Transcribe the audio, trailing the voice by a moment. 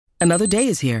Another day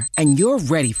is here, and you're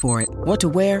ready for it. What to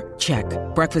wear? Check.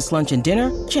 Breakfast, lunch, and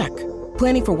dinner? Check.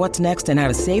 Planning for what's next and how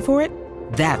to save for it?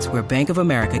 That's where Bank of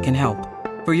America can help.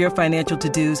 For your financial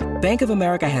to-dos, Bank of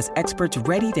America has experts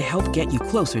ready to help get you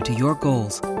closer to your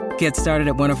goals. Get started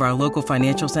at one of our local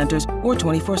financial centers or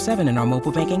 24/7 in our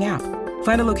mobile banking app.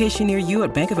 Find a location near you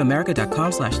at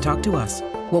bankofamerica.com/talktous.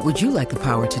 What would you like the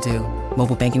power to do?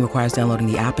 Mobile banking requires downloading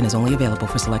the app and is only available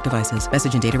for select devices.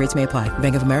 Message and data rates may apply.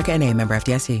 Bank of America N.A., member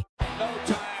FDIC. No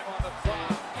time on the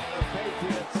clock. The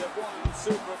Patriots have won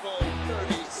Super Bowl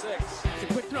 36. It's a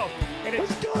quick throw. And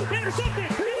it's good.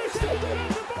 Intercepted.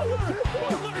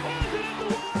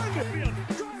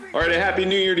 All right, a happy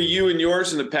new year to you and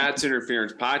yours in the Pats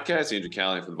Interference Podcast. Andrew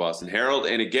Callahan from the Boston Herald.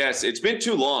 And a guest, it's been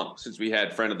too long since we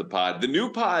had friend of the pod, the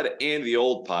new pod and the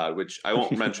old pod, which I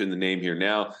won't mention the name here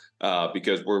now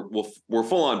because we're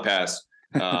full on pass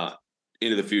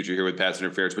into the future here with Pats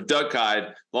Interference. But Doug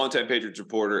Kyed, longtime Patriots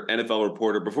reporter, NFL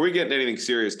reporter. Before we get into anything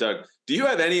serious, Doug, do you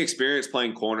have any experience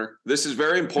playing corner? This is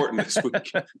very important this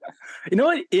week. You know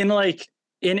what?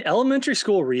 In elementary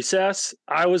school recess,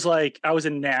 I was a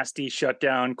nasty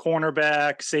shutdown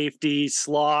cornerback, safety,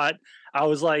 slot.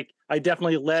 I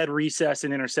definitely led recess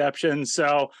and interceptions.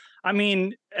 So, I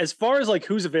mean, as far as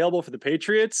who's available for the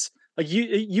Patriots,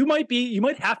 you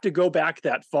might have to go back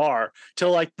that far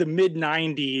to the mid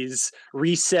 90s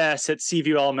recess at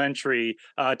Seaview Elementary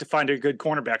to find a good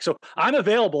cornerback. So I'm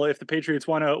available if the Patriots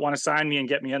want to sign me and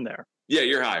get me in there. Yeah,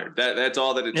 you're hired. That's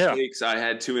all that it takes. I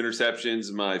had 2 interceptions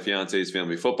in my fiance's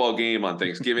family football game on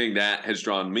Thanksgiving. That has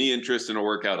drawn me interest in a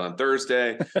workout on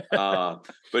Thursday. But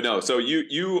no, so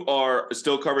you are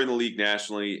still covering the league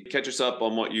nationally. Catch us up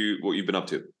on what you've been up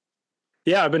to.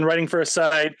 Yeah, I've been writing for a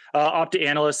site,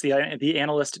 OptaAnalyst,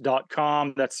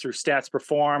 theanalyst.com. That's through Stats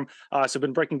Perform. So I've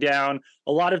been breaking down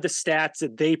a lot of the stats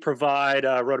that they provide.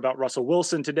 Wrote about Russell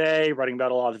Wilson today, writing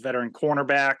about a lot of veteran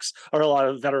cornerbacks or a lot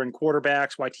of veteran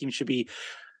quarterbacks, why teams should be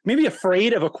maybe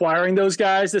afraid of acquiring those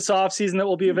guys this offseason that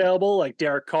will be available, like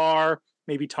Derek Carr,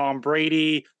 maybe Tom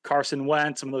Brady, Carson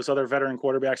Wentz, some of those other veteran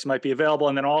quarterbacks might be available.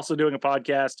 And then also doing a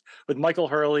podcast with Michael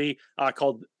Hurley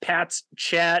called Pat's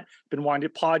Chat. Been wanting to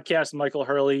podcast Michael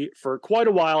Hurley for quite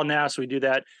a while now. So we do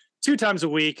that 2 times a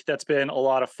week. That's been a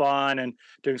lot of fun, and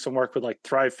doing some work with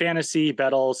Thrive Fantasy,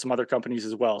 Bettle, some other companies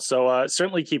as well. So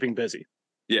certainly keeping busy.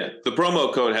 Yeah, the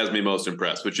promo code has me most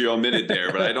impressed, which you omitted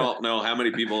there, but I don't know how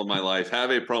many people in my life have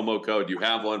a promo code. You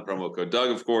have one, promo code Doug,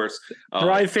 of course.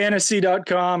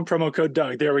 ThriveFantasy.com, promo code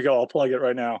Doug. There we go. I'll plug it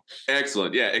right now.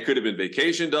 Excellent. Yeah, it could have been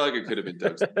Vacation Doug. It could have been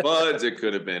Doug's Buds. It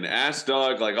could have been Ask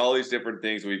Doug, all these different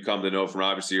things we've come to know from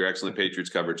obviously your excellent Patriots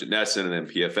coverage at Nesson and then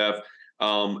PFF.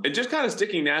 And just kind of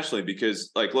sticking nationally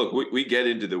because, look, we get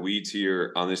into the weeds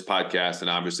here on this podcast, and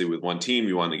obviously with one team,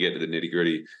 you want to get to the nitty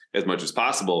gritty as much as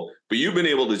possible. But you've been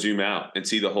able to zoom out and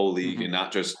see the whole league, and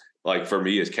not just for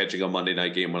me, is catching a Monday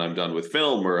night game when I'm done with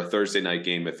film, or a Thursday night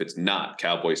game if it's not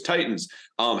Cowboys Titans.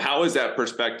 How has that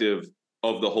perspective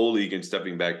of the whole league and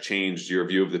stepping back changed your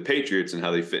view of the Patriots and how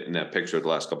they fit in that picture the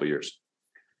last couple of years?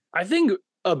 I think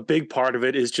a big part of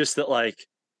it is just that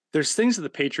there's things that the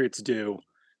Patriots do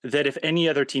that if any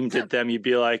other team did them, you'd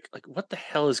be like, what the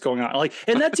hell is going on?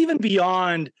 And that's even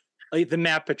beyond the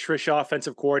Matt Patricia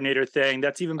offensive coordinator thing.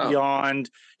 That's even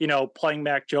beyond, playing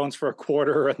Mac Jones for a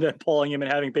quarter and then pulling him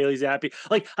and having Bailey Zappi.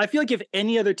 I feel like if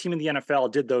any other team in the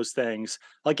NFL did those things,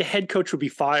 a head coach would be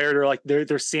fired or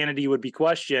their sanity would be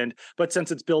questioned. But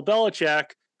since it's Bill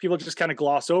Belichick, people just kind of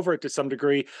gloss over it to some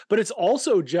degree. But it's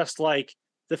also just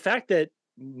the fact that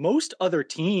most other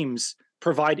teams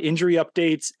provide injury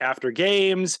updates after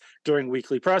games, during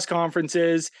weekly press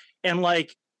conferences. And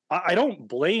I don't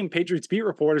blame Patriots beat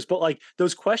reporters, but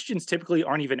those questions typically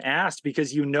aren't even asked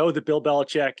because that Bill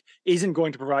Belichick isn't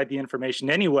going to provide the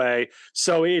information anyway.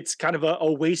 So it's kind of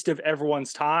a waste of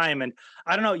everyone's time. And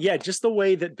I don't know. Yeah, just the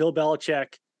way that Bill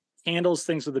Belichick handles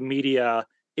things with the media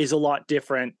is a lot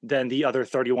different than the other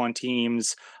 31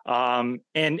 teams. And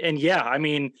yeah, I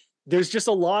mean, there's just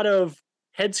a lot of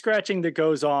head scratching that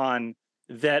goes on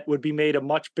that would be made a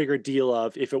much bigger deal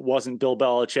of if it wasn't Bill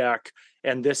Belichick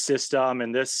and this system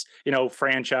and this,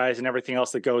 franchise and everything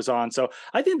else that goes on. So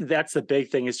I think that's the big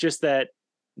thing, is just that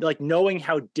knowing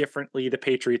how differently the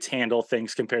Patriots handle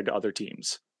things compared to other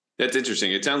teams. That's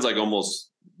interesting. It sounds like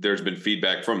almost there's been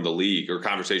feedback from the league or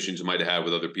conversations you might have had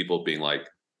with other people being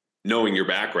knowing your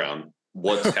background,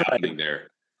 what's happening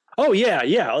there. Oh yeah.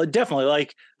 Definitely.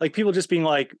 People just being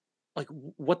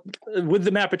what with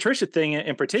the Matt Patricia thing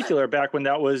in particular, back when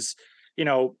that was,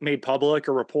 made public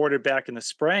or reported back in the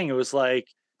spring, it was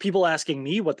people asking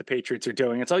me what the Patriots are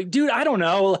doing. It's like, dude, I don't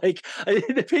know. Like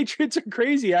the Patriots are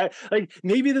crazy.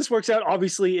 Maybe this works out.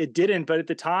 Obviously it didn't, but at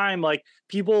the time, like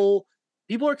people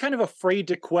are kind of afraid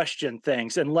to question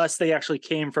things unless they actually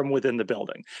came from within the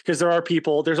building. Because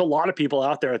there's a lot of people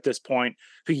out there at this point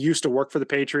who used to work for the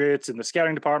Patriots in the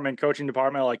scouting department, coaching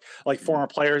department, like former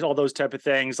players, all those type of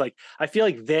things. Like I feel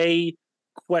like they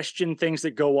question things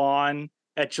that go on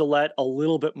at Gillette a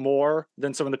little bit more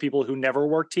than some of the people who never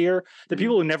worked here. The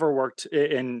people who never worked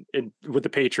in with the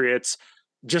Patriots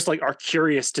just like are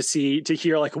curious to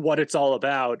hear like what it's all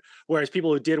about. Whereas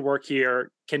people who did work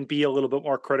here can be a little bit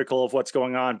more critical of what's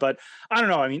going on. But I don't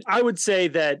know. I mean, I would say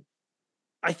that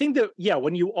I think that, yeah,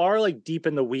 when you are like deep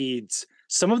in the weeds,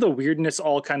 some of the weirdness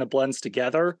all kind of blends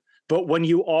together. But when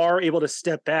you are able to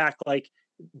step back, like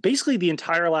basically the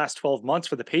entire last 12 months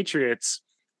for the Patriots,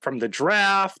 from the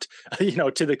draft,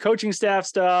 to the coaching staff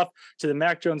stuff, to the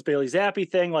Mac Jones, Bailey Zappi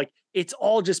thing, like it's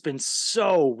all just been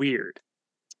so weird.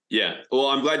 Yeah. Well,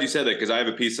 I'm glad you said that because I have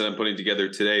a piece that I'm putting together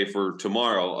today for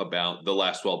tomorrow about the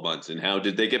last 12 months and how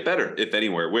did they get better, if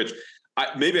anywhere, which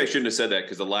maybe I shouldn't have said that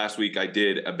because the last week I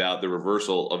did about the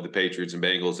reversal of the Patriots and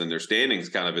Bengals and their standings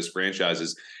kind of as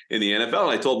franchises in the NFL.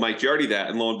 And I told Mike Giardi that,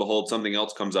 and lo and behold, something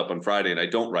else comes up on Friday and I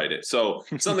don't write it. So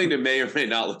something to may or may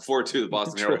not look forward to, the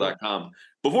BostonHerald.com.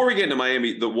 Before we get into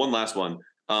Miami, the one last one,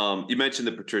 you mentioned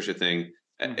the Patricia thing.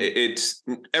 It's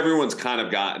everyone's kind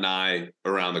of got an eye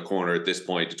around the corner at this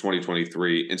point to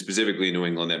 2023, and specifically in New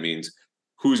England. That means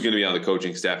who's going to be on the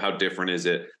coaching staff? How different is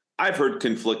it? I've heard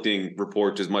conflicting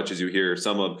reports as much as you hear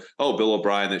some of, Bill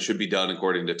O'Brien, that should be done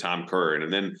according to Tom Curran.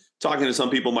 And then talking to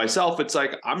some people myself, it's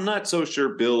like, I'm not so sure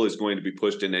Bill is going to be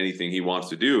pushed in anything he wants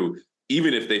to do,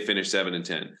 even if they finish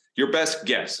 7-10. Your best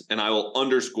guess, and I will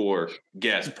underscore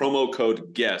guess, promo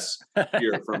code guess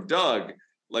here from Doug.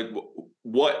 Like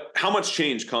how much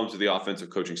change comes to the offensive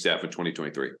coaching staff in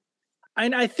 2023?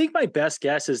 And I think my best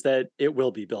guess is that it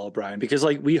will be Bill O'Brien, because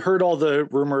like we heard all the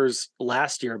rumors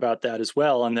last year about that as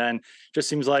well. And then just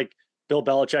seems like Bill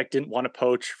Belichick didn't want to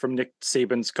poach from Nick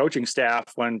Saban's coaching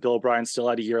staff when Bill O'Brien still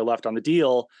had a year left on the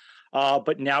deal.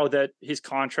 But now that his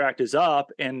contract is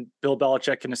up and Bill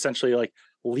Belichick can essentially like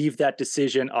leave that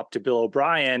decision up to Bill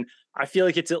O'Brien, I feel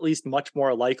like it's at least much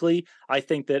more likely. I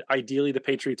think that ideally the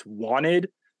Patriots wanted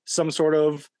some sort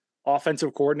of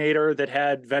offensive coordinator that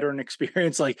had veteran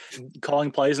experience, like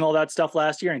calling plays and all that stuff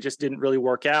last year, and just didn't really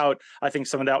work out. I think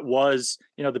some of that was,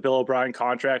 the Bill O'Brien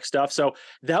contract stuff. So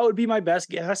that would be my best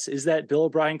guess, is that Bill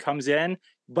O'Brien comes in.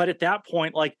 But at that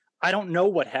point, like, I don't know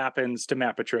what happens to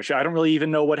Matt Patricia. I don't really even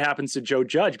know what happens to Joe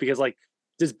Judge, because like,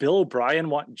 does Bill O'Brien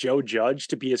want Joe Judge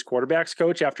to be his quarterback's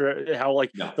coach after how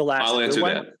the last I'll answer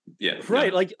went? that. Yeah.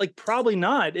 Right. No. Like probably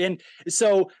not. And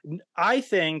so I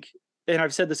think, and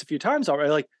I've said this a few times already,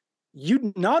 like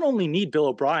you not only need Bill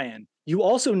O'Brien, you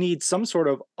also need some sort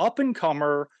of up and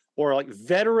comer or like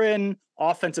veteran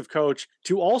offensive coach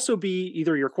to also be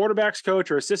either your quarterback's coach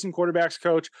or assistant quarterback's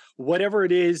coach, whatever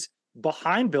it is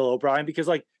behind Bill O'Brien. Because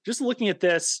like just looking at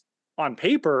this on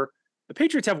paper, the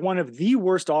Patriots have one of the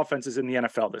worst offenses in the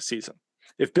NFL this season.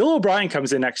 If Bill O'Brien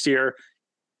comes in next year,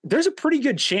 there's a pretty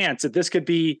good chance that this could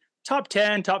be top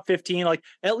 10, top 15, like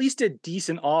at least a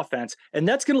decent offense. And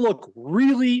that's going to look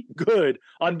really good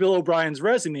on Bill O'Brien's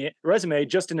resume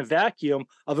just in a vacuum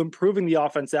of improving the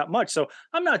offense that much. So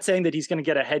I'm not saying that he's going to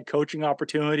get a head coaching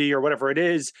opportunity or whatever it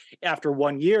is after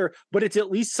 1 year, but it's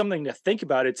at least something to think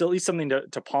about. It's at least something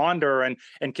to ponder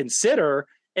and consider.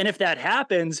 And if that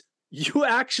happens, you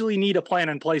actually need a plan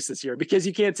in place this year, because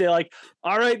you can't say like,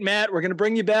 all right, Matt, we're going to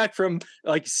bring you back from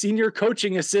like senior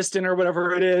coaching assistant or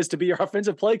whatever it is to be your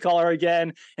offensive play caller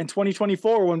again in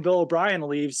 2024 when Bill O'Brien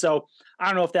leaves. So I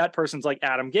don't know if that person's like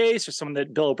Adam Gase or someone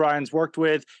that Bill O'Brien's worked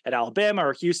with at Alabama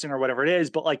or Houston or whatever it is,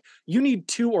 but like you need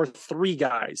 2 or 3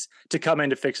 guys to come in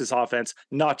to fix this offense,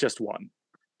 not just one.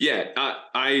 Yeah,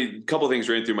 a couple of things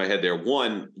ran through my head there.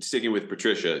 One, sticking with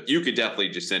Patricia, you could definitely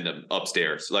just send him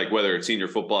upstairs, like whether it's senior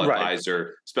football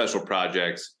advisor, special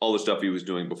projects, all the stuff he was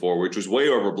doing before, which was way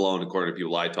overblown according to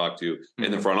people I talked to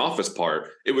in the front office part.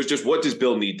 It was just, what does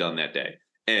Bill need done that day?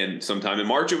 And sometime in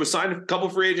March, it was signed a couple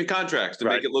free agent contracts to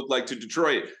make it look like to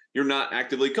Detroit, you're not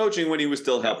actively coaching, when he was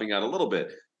still helping out a little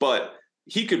bit. But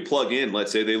he could plug in,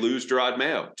 let's say they lose Gerard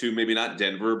Mayo to maybe not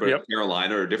Denver, but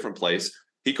Carolina or a different place.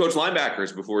 He coached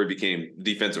linebackers before he became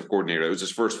defensive coordinator. It was his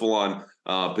first full-on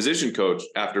position coach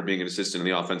after being an assistant in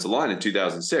the offensive line in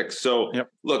 2006. So,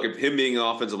 look, if him being an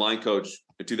offensive line coach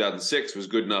in 2006 was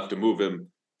good enough to move him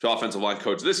to offensive line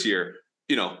coach this year,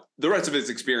 the rest of his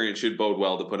experience should bode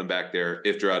well to put him back there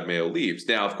if Gerard Mayo leaves.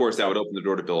 Now, of course, that would open the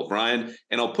door to Bill O'Brien.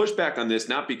 And I'll push back on this,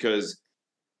 not because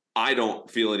I don't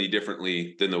feel any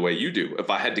differently than the way you do. If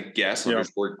I had to guess,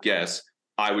 underscore guess,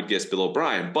 I would guess Bill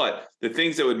O'Brien. But the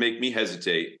things that would make me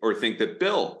hesitate or think that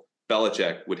Bill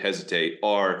Belichick would hesitate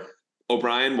are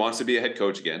O'Brien wants to be a head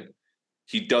coach again.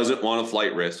 He doesn't want a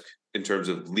flight risk in terms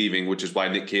of leaving, which is why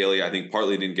Nick Caley, I think,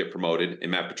 partly didn't get promoted,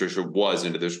 and Matt Patricia was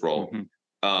into this role.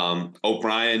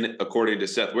 O'Brien, according to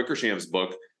Seth Wickersham's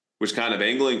book, was kind of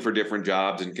angling for different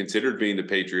jobs and considered being the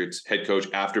Patriots head coach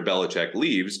after Belichick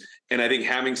leaves. And I think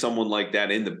having someone like that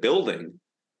in the building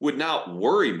would not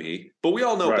worry me. But we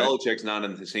all know Belichick's not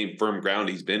on the same firm ground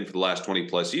he's been for the last 20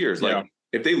 plus years. Like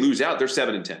if they lose out, they're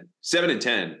 7-10.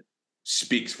 7-10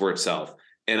 speaks for itself.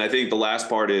 And I think the last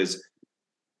part is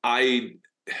I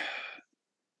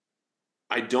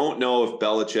don't know if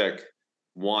Belichick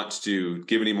wants to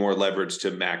give any more leverage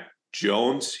to Mac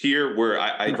Jones here, where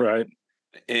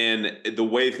and the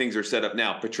way things are set up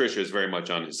now, Patricia is very much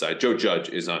on his side. Joe Judge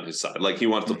is on his side. Like he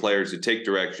wants the players to take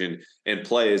direction and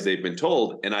play as they've been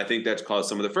told. And I think that's caused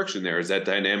some of the friction there, is that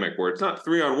dynamic where it's not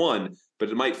 3-on-1, but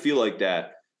it might feel like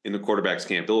that in the quarterback's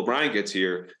camp. Bill O'Brien gets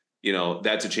here,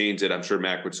 that's a change that I'm sure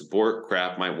Mac would support,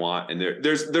 Kraft might want. And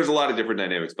there's a lot of different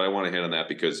dynamics, but I want to hit on that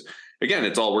because, again,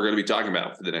 it's all we're going to be talking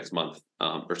about for the next month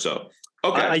or so.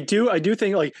 Okay. I do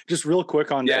think, like, just real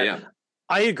quick on that. Yeah.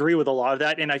 I agree with a lot of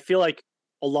that. And I feel like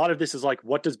a lot of this is like,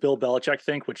 what does Bill Belichick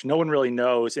think, which no one really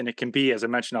knows. And it can be, as I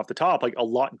mentioned off the top, like a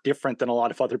lot different than a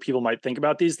lot of other people might think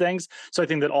about these things. So I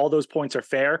think that all those points are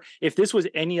fair. If this was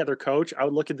any other coach, I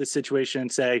would look at this situation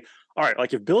and say, all right,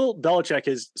 like if Bill Belichick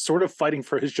is sort of fighting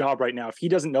for his job right now, if he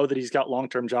doesn't know that he's got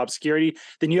long-term job security,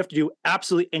 then you have to do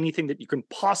absolutely anything that you can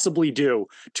possibly do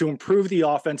to improve the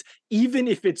offense, even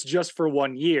if it's just for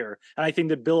 1 year. And I think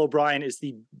that Bill O'Brien is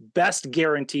the best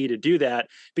guarantee to do that,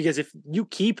 because if you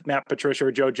keep Matt Patricia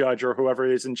or Joe Judge or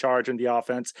whoever is in charge in the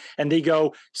offense and they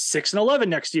go 6-11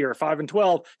 next year,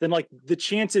 5-12, then like the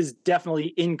chances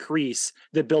definitely increase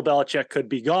that Bill Belichick could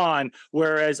be gone.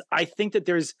 Whereas I think that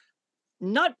there's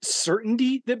not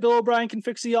certainty that Bill O'Brien can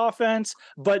fix the offense,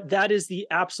 but that is the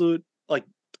absolute, like,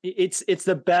 it's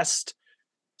the best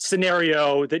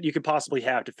scenario that you could possibly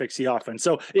have to fix the offense.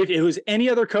 So if it was any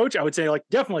other coach, I would say like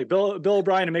definitely Bill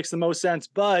O'Brien, it makes the most sense,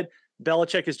 but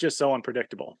Belichick is just so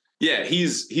unpredictable. Yeah,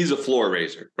 he's a floor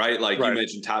raiser, right? Like you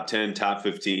mentioned, top 10, top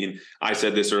 15. I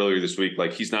said this earlier this week,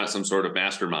 like he's not some sort of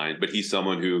mastermind, but he's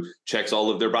someone who checks all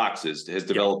of their boxes, has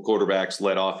developed quarterbacks,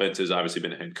 led offenses, obviously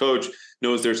been a head coach,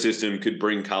 knows their system, could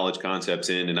bring college concepts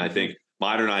in. And I think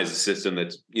modernize a system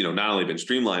that's, not only been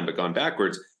streamlined, but gone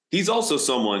backwards. He's also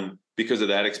someone, because of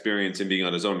that experience and being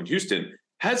on his own in Houston,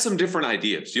 has some different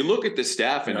ideas. You look at the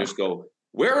staff and just go,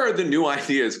 where are the new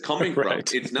ideas coming from?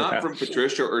 It's not from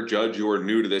Patricia or Judge, who are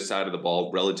new to this side of the ball,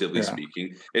 relatively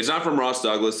speaking. It's not from Ross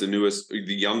Douglas, the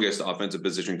youngest offensive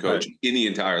position coach in the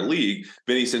entire league.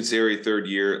 Vinny Cincinnati, third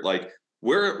year. Like,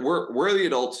 where are the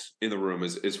adults in the room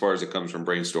as far as it comes from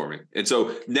brainstorming? And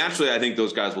so naturally, I think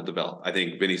those guys will develop. I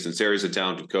think Vinny Cincinnati is a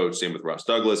talented coach. Same with Ross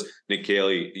Douglas. Nick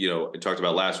Caley, I talked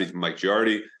about last week from Mike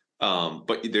Giardi.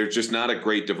 But there's just not a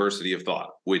great diversity of thought,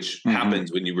 which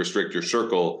happens when you restrict your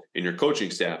circle and your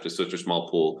coaching staff to such a small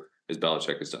pool as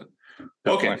Belichick has done.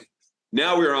 Okay,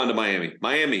 now we're on to Miami.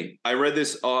 Miami, I read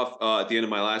this off at the end of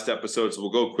my last episode, so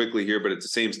we'll go quickly here, but it's the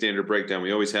same standard breakdown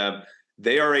we always have.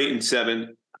 They are 8-7,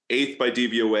 8th by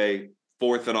DVOA,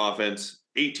 4th in offense,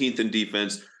 18th in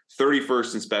defense,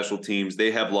 31st in special teams.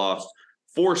 They have lost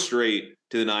 4 straight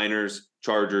to the Niners,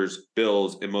 Chargers,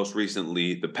 Bills, and most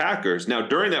recently the Packers. Now,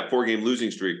 during that 4-game losing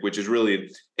streak, which is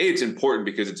really, it's important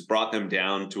because it's brought them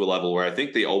down to a level where I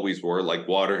think they always were. Like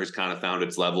water has kind of found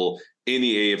its level in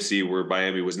the AFC, where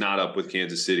Miami was not up with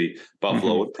Kansas City,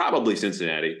 Buffalo, and probably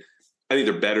Cincinnati. I think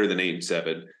they're better than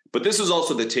 8-7. But this is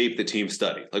also the tape the team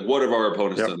studied. Like, what have our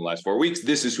opponents done in the last 4 weeks?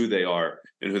 This is who they are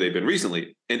and who they've been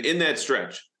recently. And in that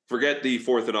stretch, forget the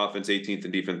 4th in offense, 18th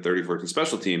in defense, 31st in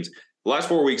special teams. The last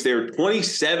 4 weeks, they were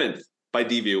 27th by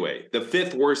DVOA, the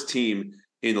 5th worst team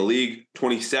in the league,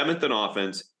 27th in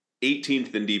offense,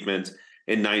 18th in defense,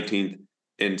 and 19th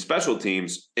in special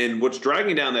teams. And what's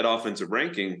dragging down that offensive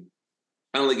ranking,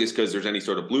 I don't think it's because there's any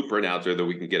sort of blueprint out there that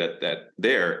we can get at that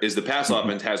there, is the pass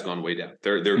offense has gone way down.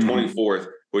 They're 24th,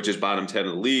 which is bottom 10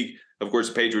 in the league. Of course,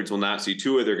 the Patriots will not see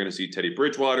Tua. They're going to see Teddy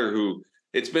Bridgewater, who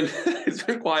it's been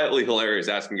quietly hilarious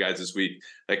asking guys this week,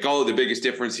 like, oh, the biggest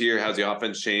difference here, how's the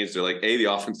offense changed? They're like, A, the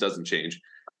offense doesn't change.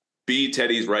 B,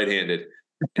 Teddy's right-handed.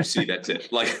 C, that's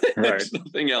it. Like, there's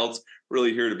nothing else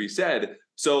really here to be said.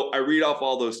 So I read off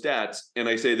all those stats and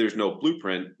I say there's no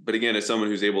blueprint. But again, as someone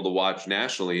who's able to watch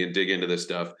nationally and dig into this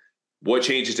stuff, what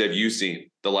changes have you seen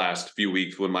the last few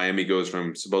weeks when Miami goes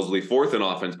from supposedly 4th in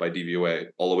offense by DVOA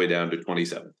all the way down to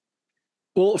 27th?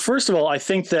 Well, first of all, I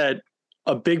think that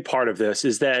a big part of this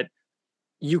is that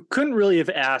you couldn't really have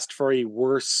asked for a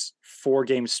worse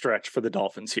 4-game stretch for the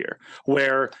Dolphins here,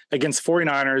 where against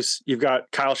 49ers, you've got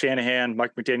Kyle Shanahan,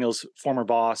 Mike McDaniel's former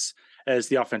boss, as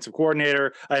the offensive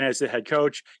coordinator and as the head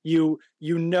coach. You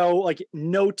know, like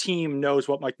no team knows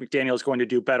what Mike McDaniel is going to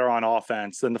do better on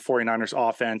offense than the 49ers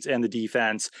offense and the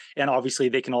defense. And obviously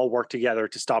they can all work together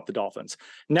to stop the Dolphins.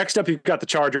 Next up, you've got the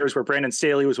Chargers, where Brandon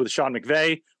Staley was with Sean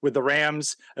McVay. With the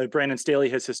Rams, Brandon Staley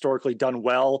has historically done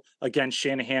well against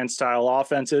Shanahan style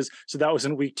offenses. So that was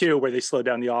in week 2 where they slowed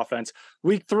down the offense.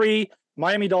 Week 3,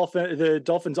 the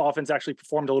Dolphins offense actually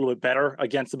performed a little bit better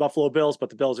against the Buffalo Bills, but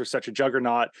the Bills are such a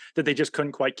juggernaut that they just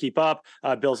couldn't quite keep up.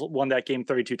 Bills won that game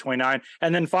 32-29.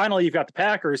 And then finally, you've got the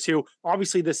Packers, who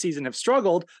obviously this season have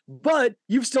struggled, but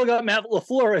you've still got Matt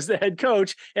LaFleur as the head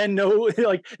coach. And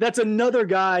that's another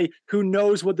guy who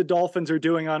knows what the Dolphins are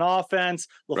doing on offense.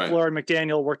 LaFleur and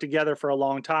McDaniel worked together for a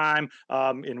long time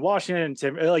in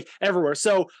Washington, like everywhere.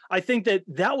 So I think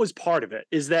that was part of it,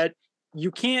 is that you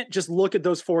can't just look at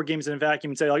those 4 games in a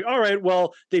vacuum and say, like, all right,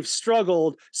 well, they've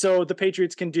struggled, so the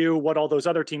Patriots can do what all those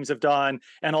other teams have done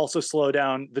and also slow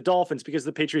down the Dolphins, because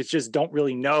the Patriots just don't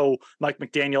really know Mike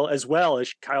McDaniel as well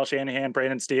as Kyle Shanahan,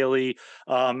 Brandon Staley,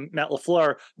 Matt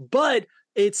LaFleur. But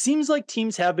it seems like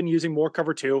teams have been using more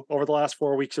cover 2 over the last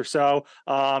 4 weeks or so.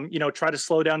 Try to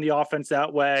slow down the offense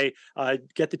that way,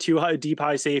 get the 2 deep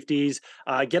high safeties,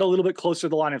 get a little bit closer to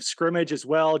the line of scrimmage as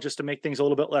well, just to make things a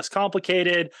little bit less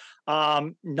complicated.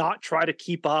 Not try to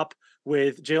keep up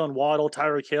with Jalen Waddle,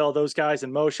 Tyreek Hill, those guys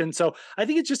in motion. So I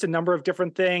think it's just a number of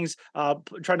different things,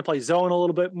 trying to play zone a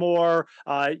little bit more,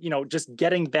 just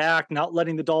getting back, not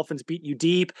letting the Dolphins beat you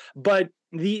deep. But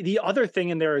the other thing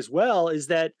in there as well is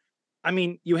that, I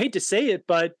mean, you hate to say it,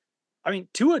 but I mean,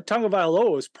 Tua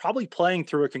Tagovailoa was probably playing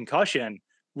through a concussion,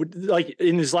 like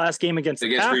in his last game against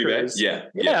the Packers.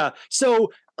 Yeah.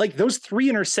 So like those 3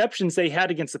 interceptions they had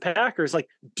against the Packers, like,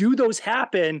 do those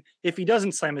happen if he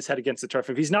doesn't slam his head against the turf?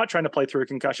 If he's not trying to play through a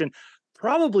concussion,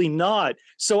 probably not.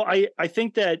 So I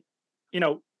think that,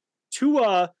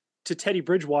 Tua to Teddy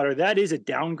Bridgewater, that is a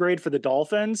downgrade for the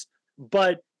Dolphins,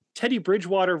 but Teddy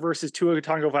Bridgewater versus Tua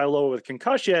Tagovailoa with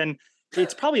concussion,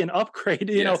 it's probably an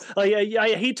upgrade,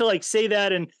 I hate to say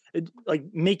that and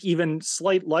make even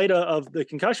slight light of the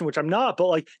concussion, which I'm not,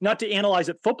 but not to analyze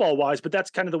it football wise, but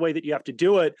that's kind of the way that you have to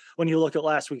do it when you look at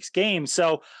last week's game.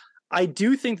 So I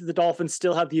do think that the Dolphins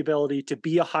still have the ability to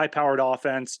be a high powered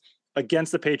offense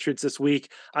against the Patriots this week.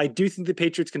 I do think the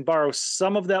Patriots can borrow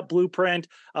some of that blueprint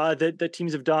that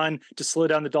teams have done to slow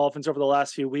down the Dolphins over the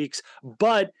last few weeks,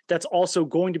 but that's also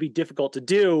going to be difficult to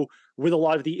do with a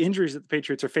lot of the injuries that the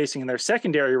Patriots are facing in their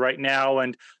secondary right now.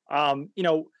 And,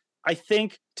 I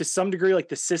think to some degree,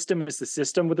 the system is the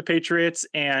system with the Patriots,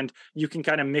 and you can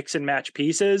kind of mix and match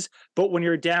pieces. But when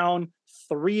you're down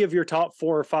 3 of your top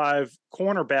 4 or 5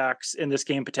 cornerbacks in this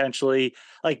game, potentially,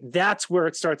 that's where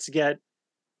it starts to get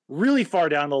really far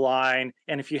down the line.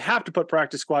 And if you have to put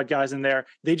practice squad guys in there,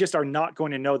 they just are not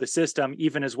going to know the system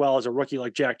even as well as a rookie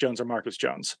like Jack Jones or Marcus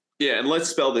Jones. Yeah. And let's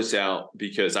spell this out,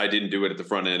 because I didn't do it at the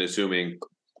front end, assuming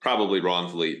probably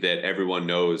wrongfully that everyone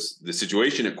knows the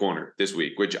situation at corner this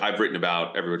week, which I've written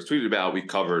about, everyone's tweeted about. We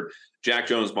covered Jack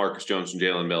Jones, Marcus Jones, and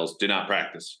Jalen Mills did not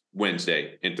practice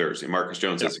Wednesday and Thursday. Marcus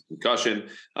Jones has a concussion.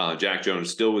 Jack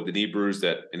Jones still with the knee bruise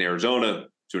that in Arizona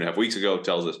 2.5 weeks ago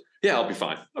tells us, yeah, I'll be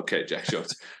fine. Okay, Jack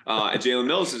Jones. And Jalen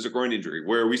Mills is a groin injury,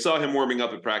 where we saw him warming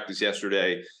up at practice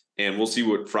yesterday, and we'll see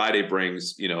what Friday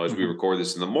brings. As we record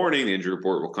this in the morning, the injury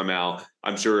report will come out.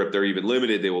 I'm sure if they're even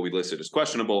limited, they will be listed as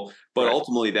questionable. But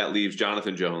ultimately, that leaves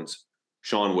Jonathan Jones,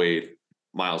 Sean Wade,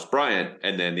 Miles Bryant,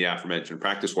 and then the aforementioned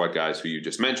practice squad guys who you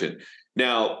just mentioned.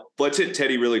 Now, let's hit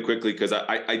Teddy really quickly, because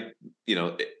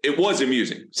it was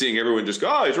amusing seeing everyone just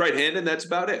go, oh, he's right-handed. That's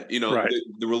about it.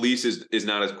 The release is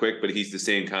not as quick, but he's the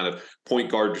same kind of point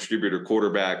guard distributor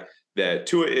quarterback that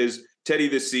Tua is. Teddy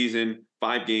this season,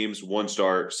 5 games, 1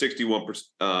 start,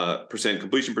 61%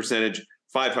 completion percentage,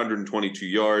 522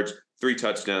 yards, 3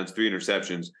 touchdowns, 3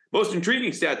 interceptions. Most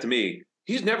intriguing stat to me,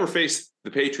 he's never faced the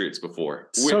Patriots before.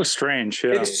 So strange.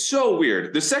 Yeah. It's so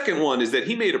weird. The second one is that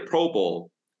he made a Pro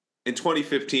Bowl in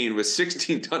 2015 with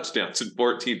 16 touchdowns and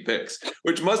 14 picks,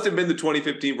 which must have been the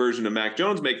 2015 version of Mac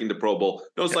Jones making the Pro Bowl.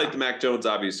 No slight to Mac Jones,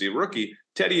 obviously a rookie.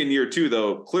 Teddy in year 2,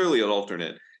 though, clearly an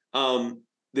alternate.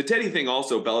 The Teddy thing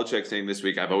also, Belichick saying this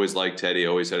week, I've always liked Teddy,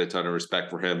 always had a ton of respect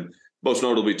for him. Most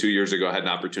notably 2 years ago, I had an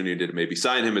opportunity to maybe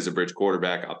sign him as a bridge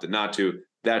quarterback, opted not to.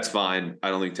 That's fine. I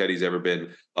don't think Teddy's ever been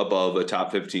above a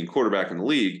top 15 quarterback in the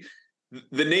league.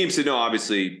 The names to know,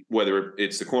 obviously, whether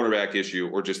it's the cornerback issue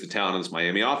or just the talent of this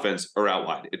Miami offense, are out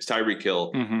wide. It's Tyreek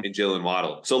Hill and Jalen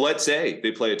Waddle. So let's say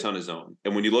they play a ton of zone.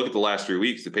 And when you look at the last 3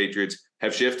 weeks, the Patriots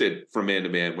have shifted from man to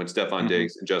man when Stephon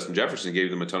Diggs and Justin Jefferson gave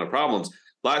them a ton of problems.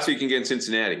 Last week against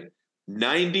Cincinnati,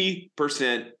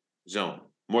 90% zone.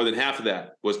 More than half of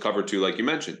that was cover 2, like you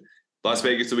mentioned. Las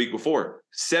Vegas the week before,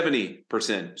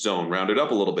 70% zone, rounded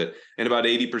up a little bit, and about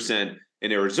 80%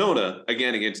 in Arizona,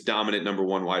 again, against dominant number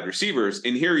 1 wide receivers.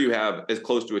 And here you have as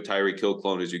close to a Tyreek Hill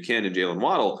clone as you can in Jalen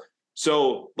Waddle.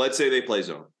 So let's say they play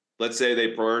zone. Let's say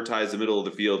they prioritize the middle of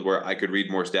the field where I could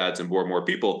read more stats and board more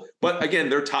people. But again,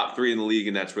 they're top 3 in the league,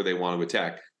 and that's where they want to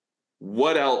attack.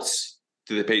 What else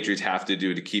do the Patriots have to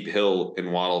do to keep Hill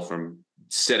and Waddle from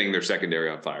setting their secondary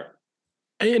on fire?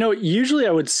 Usually I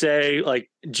would say like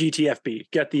GTFB,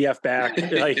 get the F back,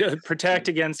 like protect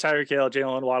against Tyreek Hill,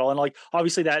 Jalen Waddle. And like,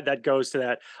 obviously that goes to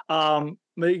that.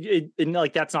 And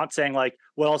like, that's not saying like,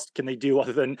 what else can they do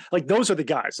other than like, those are the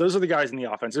guys in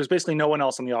the offense. There's basically no one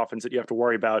else on the offense that you have to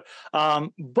worry about.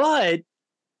 But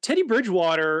Teddy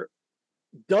Bridgewater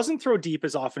doesn't throw deep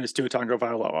as often as Tua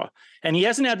Tagovailoa, and he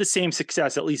hasn't had the same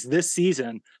success, at least this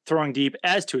season, throwing deep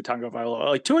as Tua Tagovailoa.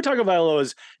 Like Tua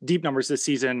Tagovailoa's deep numbers this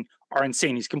season are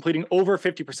insane. He's completing over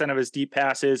 50% of his deep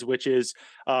passes, which is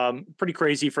pretty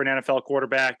crazy for an NFL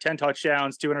quarterback. 10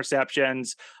 touchdowns, 2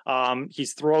 interceptions.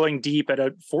 He's throwing deep at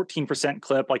a 14%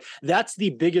 clip. Like that's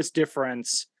the biggest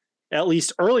difference, at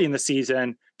least early in the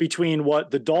season, between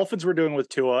what the Dolphins were doing with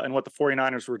Tua and what the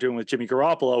 49ers were doing with Jimmy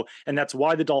Garoppolo. And that's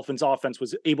why the Dolphins offense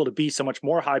was able to be so much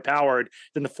more high powered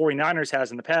than the 49ers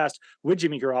has in the past with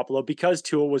Jimmy Garoppolo, because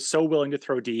Tua was so willing to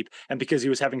throw deep and because he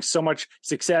was having so much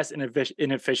success and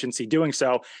efficiency doing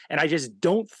so. And I just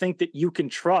don't think that you can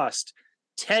trust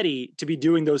Teddy to be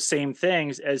doing those same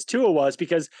things as Tua was,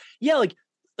 because like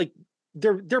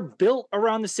they're built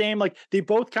around the same, like they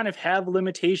both kind of have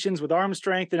limitations with arm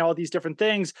strength and all these different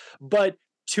things, but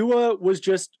Tua was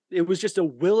just a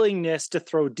willingness to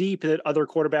throw deep that other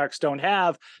quarterbacks don't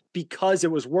have because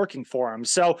it was working for him.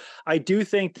 So I do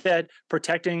think that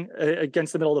protecting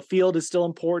against the middle of the field is still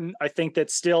important. I think that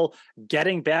still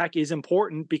getting back is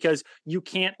important because you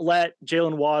can't let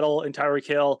Jalen Waddle and Tyreek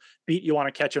Hill beat you on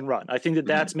a catch and run. I think that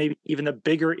that's maybe even the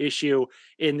bigger issue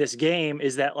in this game,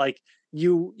 is that like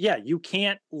you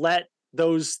can't let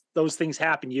those things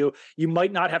happen. You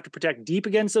might not have to protect deep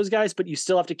against those guys, but you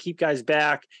still have to keep guys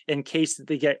back in case that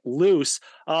they get loose.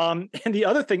 And the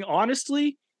other thing,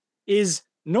 honestly, is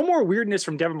no more weirdness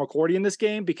from Devin McCourty in this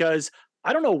game, because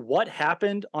I don't know what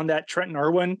happened on that Trenton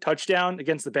Irwin touchdown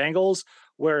against the Bengals,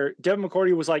 where Devin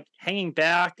McCourty was like hanging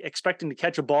back, expecting to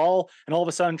catch a ball, and all of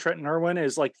a sudden Trenton Irwin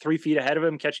is like 3 feet ahead of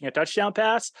him catching a touchdown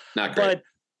pass. Not great.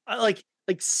 But like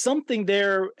something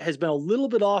there has been a little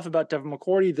bit off about Devin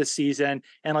McCourty this season.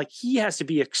 And like, he has to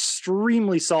be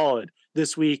extremely solid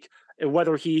this week,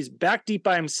 whether he's back deep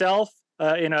by himself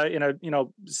in a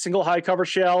single high cover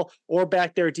shell or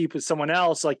back there deep with someone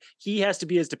else. Like, he has to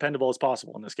be as dependable as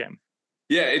possible in this game.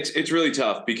 Yeah, it's really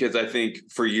tough, because I think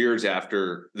for years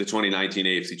after the 2019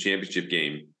 AFC Championship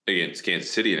game against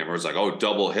Kansas City, and everyone's like, oh,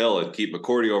 double Hill and keep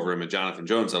McCourty over him and Jonathan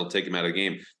Jones, that'll take him out of the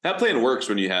game. That plan works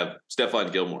when you have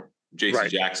Stephon Gilmore, J.C.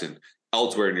 Jackson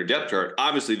elsewhere in your depth chart.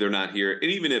 Obviously, they're not here.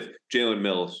 And even if Jalen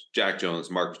Mills, Jack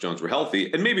Jones, Marcus Jones were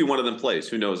healthy, and maybe one of them plays,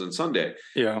 who knows, on Sunday.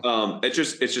 Yeah. It's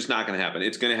just not going to happen.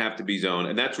 It's going to have to be zone.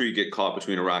 And that's where you get caught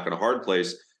between a rock and a hard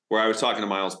place, where I was talking to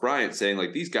Miles Bryant saying,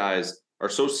 like, these guys are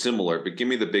so similar, but give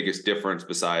me the biggest difference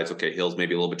besides, okay, Hill's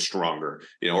maybe a little bit stronger,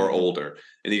 or older.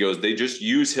 And he goes, they just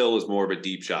use Hill as more of a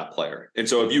deep shot player. And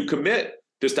so if you commit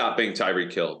to stopping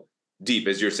Tyreek Hill deep,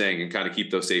 as you're saying, and kind of keep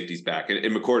those safeties back, and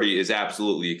McCourty is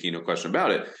absolutely a key, no question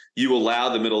about it, you allow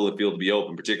the middle of the field to be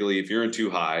open, particularly if you're in too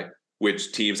high,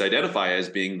 which teams identify as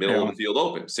being middle of the field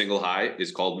open. Single high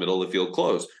is called middle of the field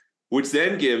close, which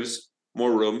then gives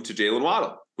more room to Jalen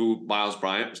Waddle, who Miles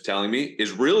Bryant was telling me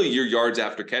is really your yards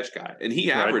after catch guy. And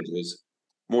he averages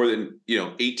more than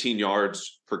 18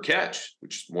 yards per catch,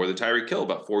 which is more than Tyreek Hill,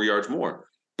 about 4 yards more.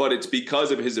 But it's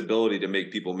because of his ability to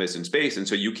make people miss in space. And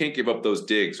so you can't give up those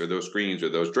digs or those screens or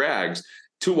those drags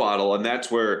to Waddle. And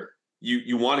that's where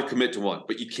you want to commit to one,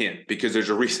 but you can't, because there's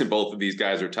a reason both of these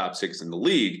guys are top 6 in the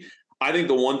league. I think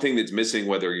the one thing that's missing,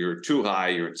 whether you're too high,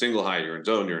 you're in single high, you're in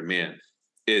zone, you're in man,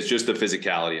 is just the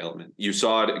physicality element. You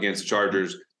saw it against the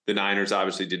Chargers. The Niners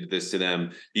obviously did this to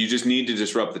them. You just need to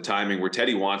disrupt the timing, where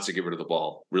Teddy wants to give rid of the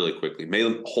ball really quickly.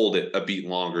 May hold it a beat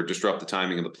longer, disrupt the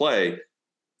timing of the play.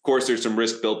 Of course, there's some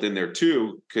risk built in there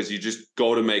too, because you just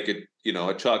go to make it,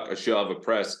 a chuck, a shove, a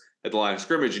press at the line of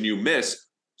scrimmage, and you miss,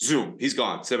 zoom, he's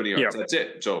gone, 70 yards. Yep. That's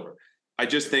it. It's over. I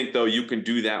just think, though, you can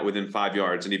do that within 5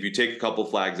 yards. And if you take a couple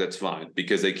flags, that's fine,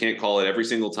 because they can't call it every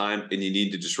single time, and you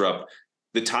need to disrupt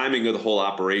the timing of the whole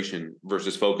operation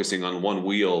versus focusing on one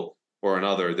wheel or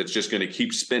another that's just going to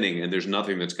keep spinning, and there's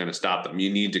nothing that's going to stop them. You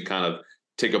need to kind of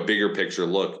take a bigger picture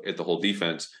look at the whole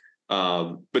defense.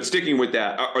 But sticking with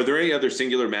that, are there any other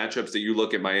singular matchups that you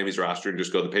look at Miami's roster and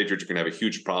just go, the Patriots are going to have a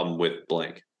huge problem with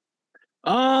blank?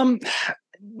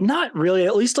 Not really,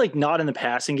 at least like not in the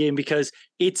passing game, because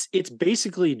it's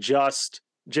basically just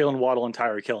Jalen Waddle and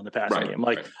Tyreek Hill in the passing game.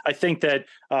 Like, I think that,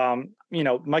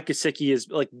 Mike Gesicki is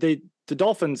like the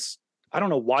Dolphins. I don't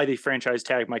know why they franchise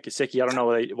tag Mike Gesicki. I don't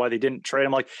know why they didn't trade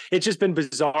him. Like, it's just been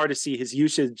bizarre to see his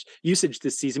usage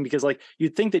this season, because like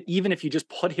you'd think that even if you just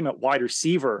put him at wide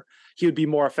receiver, he would be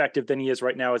more effective than he is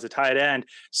right now as a tight end.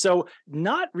 So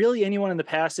not really anyone in the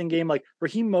passing game. Like,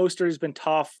 Raheem Mostert has been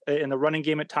tough in the running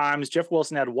game at times. Jeff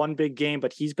Wilson had one big game,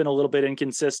 but he's been a little bit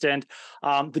inconsistent.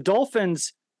 The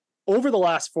Dolphins over the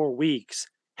last 4 weeks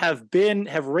have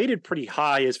rated pretty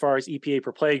high as far as EPA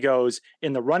per play goes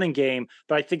in the running game.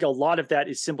 But I think a lot of that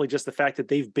is simply just the fact that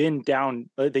they've been down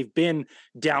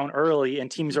early and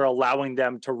teams are allowing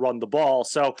them to run the ball.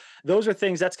 So those are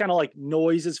things that's kind of like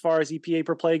noise as far as EPA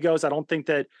per play goes. I don't think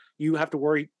that you have to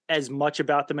worry as much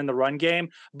about them in the run game.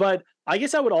 But I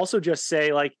guess I would also just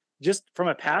say, like, just from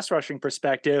a pass rushing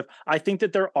perspective, I think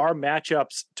that there are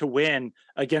matchups to win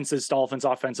against this Dolphins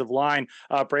offensive line.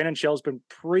 Brandon Shell's been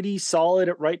pretty solid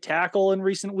at right tackle in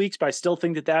recent weeks, but I still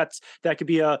think that could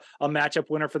be a matchup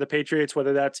winner for the Patriots,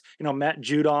 whether that's, Matt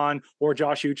Judon or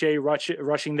Josh Uche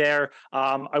rushing there.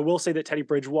 I will say that Teddy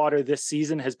Bridgewater this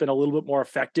season has been a little bit more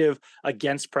effective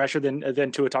against pressure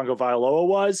than Tua Tagovailoa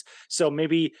was. So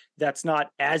maybe that's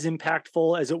not as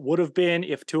impactful as it would have been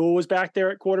if Tua was back there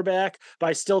at quarterback, but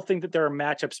I still think that there are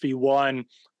matchups to be won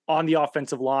on the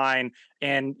offensive line.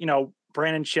 And,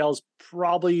 Brandon Shell's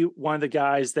probably one of the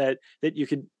guys that you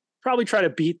could probably try to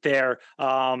beat there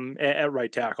at right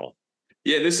tackle.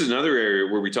 Yeah, this is another area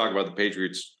where we talk about the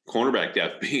Patriots cornerback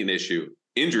depth being an issue.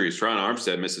 Injuries. Teron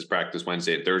Armstead misses practice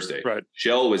Wednesday and Thursday. Right.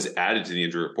 Shell was added to the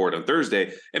injury report on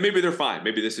Thursday, and maybe they're fine.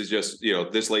 Maybe this is just,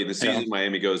 this late in the season,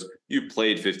 Miami goes, you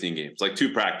played 15 games. Like,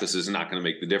 2 practices is not going to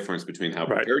make the difference between how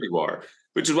prepared you are,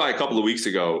 which is why a couple of weeks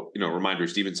ago, Reminder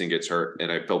Stevenson gets hurt,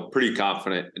 and I felt pretty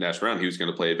confident in that round he was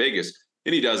going to play at Vegas,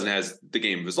 and he does and has the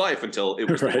game of his life until it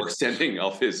was the worst ending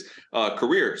of his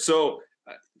career. So,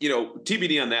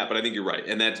 TBD on that, but I think you're right.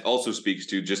 And that also speaks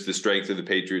to just the strength of the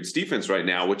Patriots defense right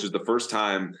now, which is the first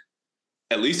time,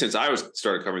 at least since I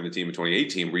started covering the team in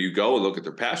 2018, where you go and look at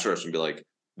their pass rush and be like,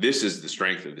 this is the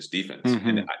strength of this defense. Mm-hmm.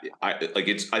 And I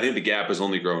think the gap has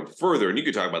only grown further, and you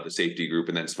could talk about the safety group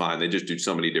and that's fine. They just do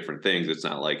so many different things. It's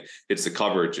not like it's the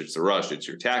coverage, it's the rush, it's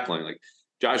your tackling. Like,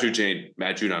 Josh Uche and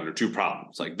Matt Judon are 2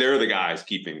 problems. Like, they're the guys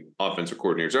keeping offensive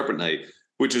coordinators up at night,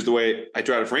 which is the way I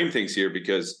try to frame things here,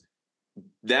 because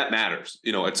that matters,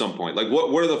 at some point. Like,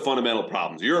 what are the fundamental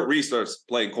problems? You're at Reese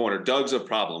playing corner. Doug's a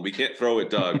problem. We can't throw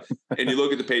at Doug. And you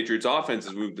look at the Patriots offense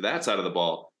has moved to that side of the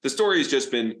ball. The story has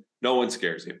just been, no one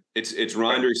scares you. It's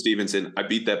Rondre Stevenson. I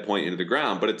beat that point into the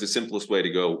ground, but it's the simplest way to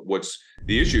go, what's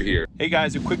the issue here? Hey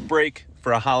guys, a quick break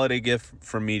for a holiday gift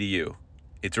from me to you.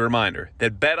 It's a reminder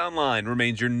that BetOnline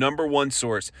remains your #1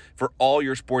 source for all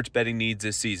your sports betting needs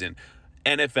this season.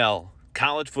 NFL,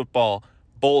 college football,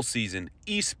 bowl season,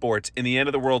 esports, and the end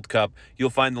of the World Cup. You'll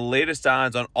find the latest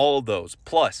odds on all of those,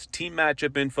 plus team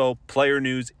matchup info, player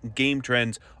news, game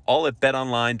trends, all at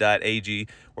betonline.ag,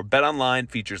 where BetOnline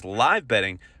features live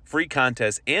betting, free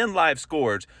contests, and live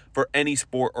scores for any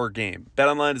sport or game.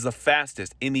 BetOnline is the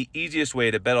fastest and the easiest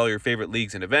way to bet all your favorite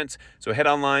leagues and events, so head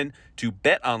online to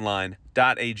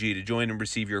betonline.ag to join and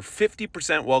receive your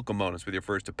 50% welcome bonus with your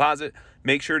first deposit.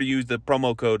 Make sure to use the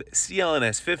promo code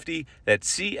CLNS50, that's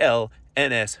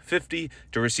CLNS50,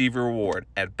 to receive your reward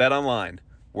at BetOnline,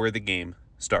 where the game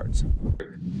starts.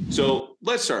 So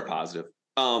let's start positive.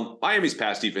 Miami's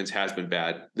pass defense has been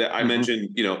bad. I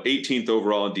mentioned, 18th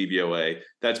overall in DVOA.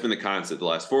 That's been the constant the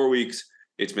last 4 weeks.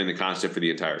 It's been the constant for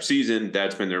the entire season.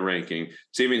 That's been their ranking.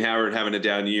 Xavier Howard having a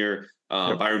down year.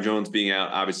 Byron Jones being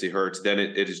out obviously hurts. Then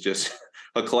it is just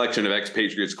a collection of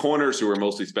ex-Patriots corners who are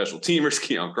mostly special teamers.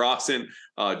 Keon Crossan,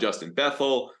 Justin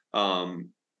Bethel,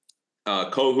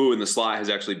 Kohu in the slot has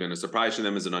actually been a surprise to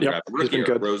them as an undrafted rookie.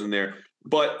 Rose in there.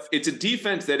 But it's a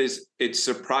defense that it's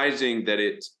surprising that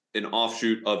it's an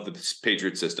offshoot of the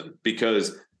Patriot system,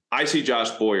 because I see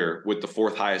Josh Boyer with the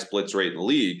 4th highest blitz rate in the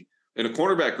league in a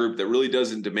cornerback group that really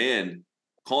doesn't demand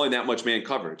calling that much man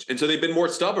coverage. And so they've been more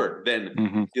stubborn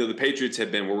than the Patriots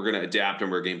have been, where we're going to adapt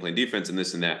and we're game plan defense and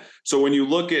this and that. So when you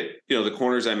look at the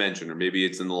corners I mentioned, or maybe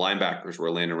it's in the linebackers where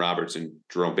Landon Roberts and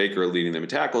Jerome Baker are leading them in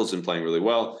tackles and playing really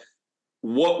well,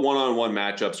 what one-on-one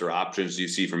matchups or options do you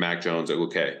see from Mac Jones? Like,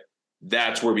 okay,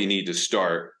 that's where we need to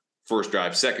start first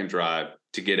drive, second drive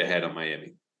to get ahead on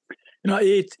Miami.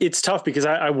 It's tough, because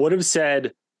I would have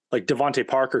said like Devontae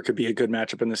Parker could be a good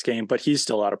matchup in this game, but he's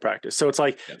still out of practice. So it's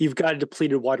like you've got a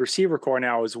depleted wide receiver core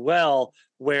now as well,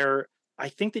 where I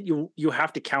think that you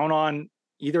have to count on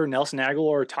either Nelson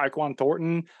Aguilar or Tyquan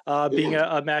Thornton being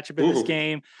a matchup in this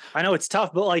game. I know it's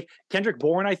tough, but like Kendrick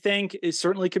Bourne, I think is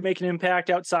certainly could make an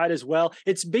impact outside as well.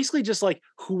 It's basically just like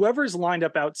whoever's lined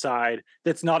up outside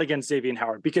that's not against Xavier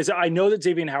Howard, because I know that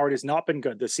Xavier Howard has not been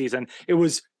good this season. It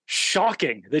was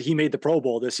shocking that he made the Pro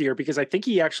Bowl this year, because I think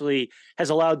he actually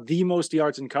has allowed the most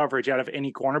yards in coverage out of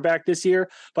any cornerback this year.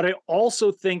 But I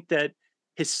also think that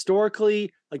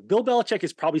historically, like Bill Belichick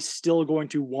is probably still going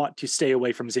to want to stay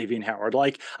away from Xavier Howard.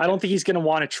 Like, I don't think he's going to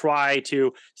want to try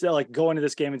to like go into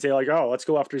this game and say like, oh, let's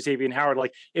go after Xavier Howard.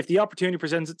 Like, if the opportunity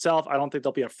presents itself, I don't think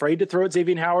they'll be afraid to throw at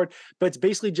Xavier Howard, but it's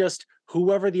basically just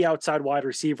whoever the outside wide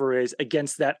receiver is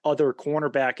against that other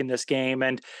cornerback in this game.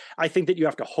 And I think that you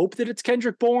have to hope that it's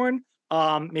Kendrick Bourne.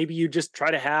 Maybe you just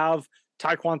try to have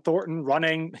Tyquan Thornton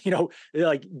running,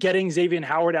 like getting Xavier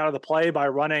Howard out of the play by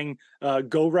running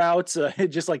go routes,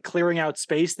 just like clearing out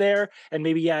space there. And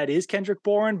maybe, it is Kendrick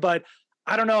Bourne, but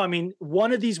I don't know. I mean,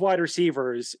 one of these wide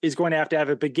receivers is going to have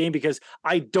a big game, because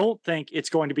I don't think it's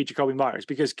going to be Jacoby Myers,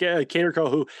 because Kader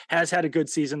Kohou has had a good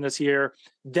season this year.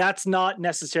 That's not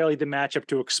necessarily the matchup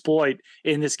to exploit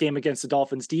in this game against the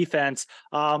Dolphins defense.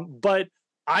 But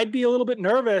I'd be a little bit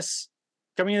nervous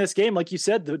coming in this game. Like you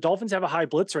said, the Dolphins have a high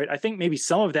blitz rate. I think maybe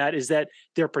some of that is that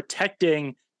they're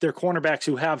protecting their cornerbacks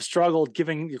who have struggled,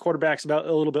 giving the quarterbacks about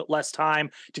a little bit less time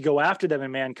to go after them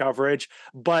in man coverage.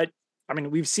 But I mean,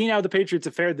 we've seen how the Patriots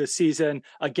have fared this season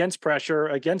against pressure,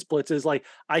 against blitzes. Like,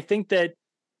 I think that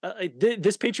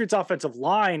this Patriots offensive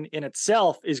line in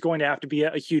itself is going to have to be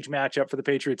a huge matchup for the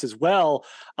Patriots as well,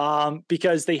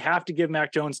 because they have to give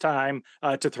Mac Jones time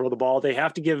to throw the ball. They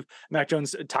have to give Mac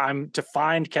Jones time to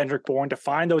find Kendrick Bourne, to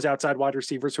find those outside wide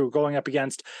receivers who are going up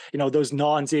against, those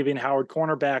non-Xavier Howard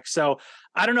cornerbacks. So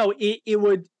I don't know.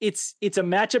 It's a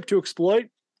matchup to exploit.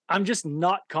 I'm just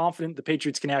not confident the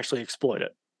Patriots can actually exploit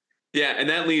it. Yeah, and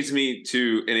that leads me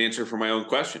to an answer for my own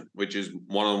question, which is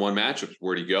one-on-one matchups.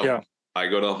 Where do you go? Yeah. I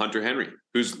go to Hunter Henry,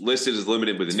 who's listed as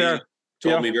limited with a knee.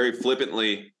 Told me very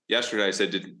flippantly yesterday, I said,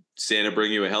 did Santa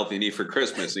bring you a healthy knee for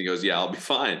Christmas? And he goes, yeah, I'll be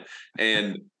fine.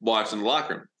 And walks in the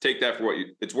locker room. Take that for what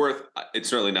it's worth. It's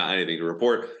certainly not anything to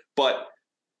report. But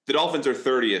the Dolphins are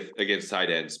 30th against tight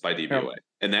ends by DVOA.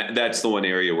 Yep. And that's the one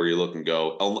area where you look and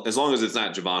go, as long as it's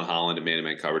not Javon Holland and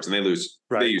man-to-man coverage, and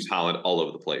they use Holland all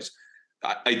over the place.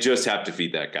 I just have to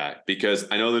feed that guy, because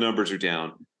I know the numbers are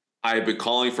down. I've been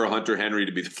calling for Hunter Henry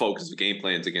to be the focus of game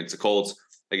plans against the Colts,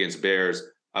 against Bears.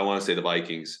 I want to say the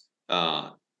Vikings.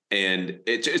 And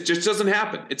it just doesn't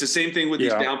happen. It's the same thing with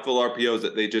these downfill RPOs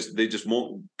that they just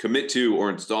won't commit to or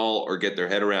install or get their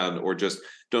head around, or just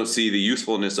don't see the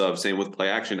usefulness of. Same with play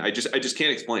action. I just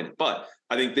can't explain it. But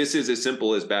I think this is as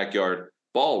simple as backyard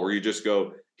ball, where you just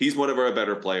go, he's one of our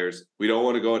better players. We don't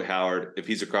want to go at Howard if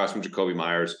he's across from Jacoby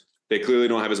Myers. They clearly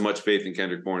don't have as much faith in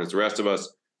Kendrick Bourne as the rest of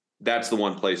us. That's the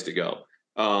one place to go.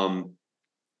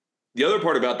 The other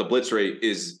part about the blitz rate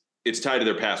is it's tied to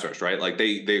their pass rush, right? Like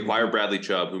they acquire Bradley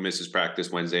Chubb, who misses practice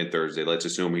Wednesday and Thursday. Let's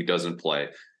assume he doesn't play.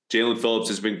 Jalen Phillips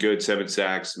has been good, 7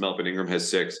 sacks. Melvin Ingram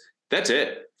has 6. That's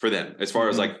it for them as far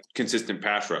as like consistent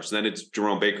pass rush. And then it's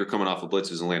Jerome Baker coming off of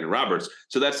blitzes and Landon Roberts.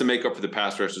 So that's the makeup for the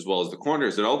pass rush as well as the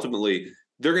corners. And ultimately,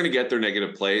 they're going to get their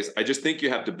negative plays. I just think you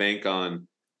have to bank on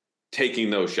taking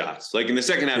those shots. Like in the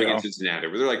second half against Cincinnati,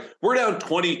 where they're like, we're down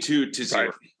 22-0. Right.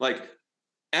 Like,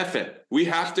 F it. We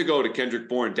have to go to Kendrick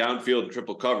Bourne downfield and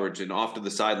triple coverage and off to the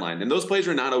sideline. And those plays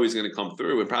are not always going to come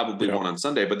through, and probably one on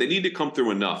Sunday, but they need to come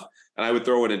through enough. And I would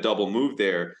throw in a double move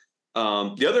there.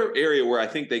 The other area where I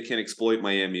think they can exploit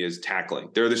Miami is tackling.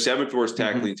 They're the 7th worst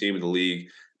tackling team in the league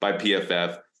by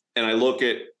PFF. And I look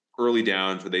at early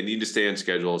downs where they need to stay on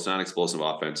schedule. It's not explosive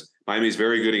offense. Miami is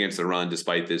very good against the run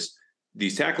despite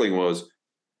these tackling woes.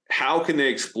 How can they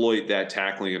exploit that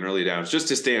tackling in early downs just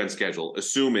to stay on schedule,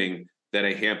 assuming that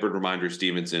a hampered Ramondre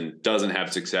Stevenson doesn't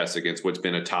have success against what's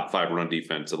been a top 5 run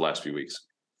defense the last few weeks?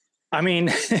 I mean,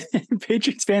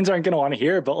 Patriots fans aren't going to want to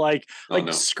hear, but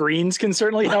screens can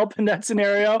certainly help in that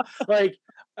scenario.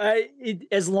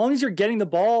 As long as you're getting the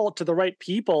ball to the right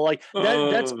people,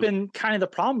 that's been kind of the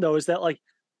problem though, is that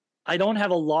I don't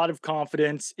have a lot of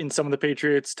confidence in some of the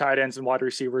Patriots tight ends and wide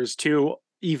receivers to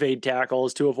evade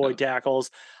tackles, to avoid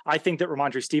tackles. I think that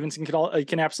Ramondre Stevenson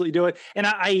can absolutely do it. And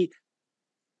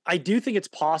I do think it's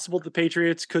possible the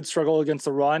Patriots could struggle against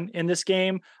the run in this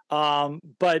game.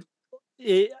 But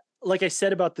like I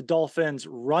said about the Dolphins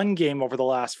run game over the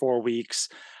last 4 weeks,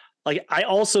 I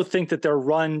also think that their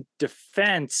run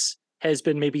defense has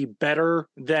been maybe better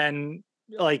than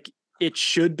it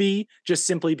should be, just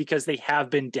simply because they have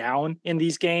been down in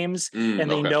these games and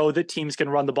they know that teams can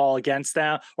run the ball against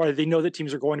them, or they know that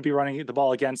teams are going to be running the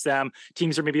ball against them.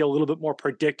 Teams are maybe a little bit more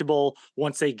predictable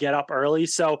once they get up early.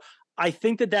 So I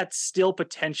think that that's still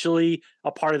potentially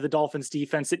a part of the Dolphins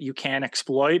defense that you can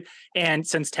exploit. And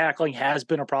since tackling has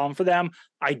been a problem for them,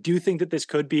 I do think that this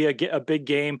could be a big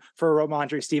game for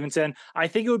Ramondre Stevenson. I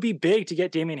think it would be big to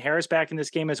get Damian Harris back in this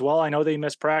game as well. I know they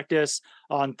missed practice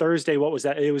on Thursday. What was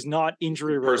that? It was not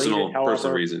injury related.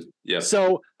 Personal reason. Yeah.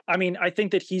 So, I mean, I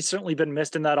think that he's certainly been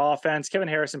missed in that offense. Kevin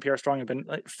Harris and Pierre Strong have been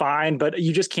fine, but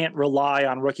you just can't rely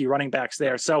on rookie running backs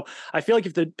there. So I feel like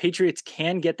if the Patriots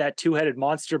can get that two-headed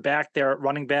monster back there at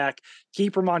running back,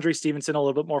 keep Ramondre Stevenson a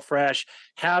little bit more fresh,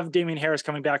 have Damian Harris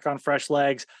coming back on fresh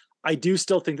legs, I do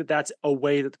still think that that's a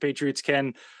way that the Patriots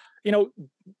can,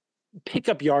 pick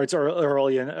up yards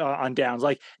early on downs,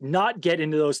 like not get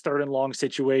into those third and long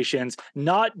situations,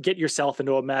 not get yourself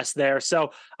into a mess there.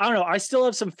 So I don't know. I still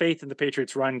have some faith in the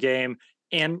Patriots run game.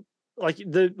 And like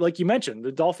you mentioned,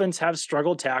 the Dolphins have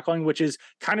struggled tackling, which is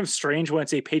kind of strange when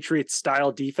it's a Patriots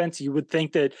style defense. You would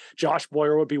think that Josh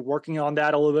Boyer would be working on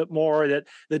that a little bit more, that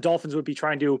the Dolphins would be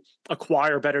trying to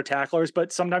acquire better tacklers,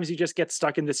 but sometimes you just get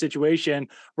stuck in the situation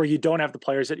where you don't have the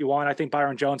players that you want. I think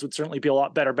Byron Jones would certainly be a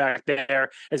lot better back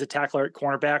there as a tackler at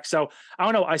cornerback. So I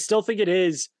don't know. I still think it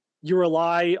is, you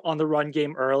rely on the run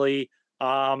game early.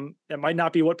 It might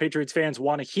not be what Patriots fans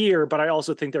want to hear, but I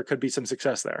also think there could be some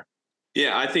success there.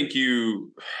 Yeah, I think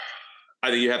you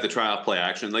have to try out play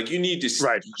action. Like, you need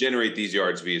to generate these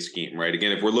yards via scheme, right?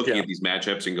 Again, if we're looking at these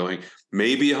matchups and going,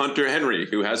 maybe Hunter Henry,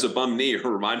 who has a bum knee,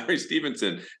 or Ramondre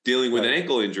Stevenson dealing with an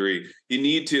ankle injury, you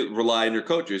need to rely on your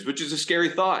coaches, which is a scary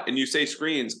thought. And you say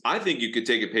screens, I think you could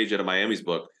take a page out of Miami's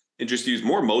book and just use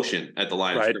more motion at the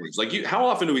line of scrimmage. Like, how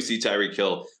often do we see Tyreek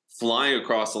Hill flying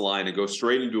across the line and go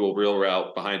straight into a real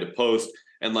route behind a post?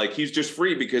 And he's just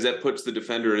free because that puts the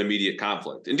defender in immediate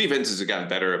conflict. And defenses have gotten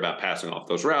better about passing off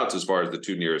those routes as far as the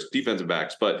two nearest defensive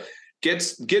backs. But get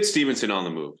Stevenson on the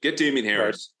move. Get Damian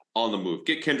Harris on the move.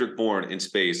 Get Kendrick Bourne in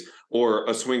space, or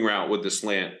a swing route with the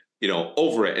slant,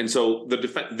 over it. And so the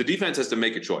defense has to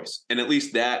make a choice. And at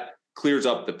least that clears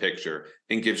up the picture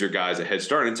and gives your guys a head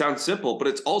start. And it sounds simple, but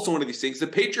it's also one of these things the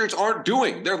Patriots aren't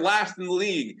doing. They're last in the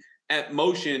league at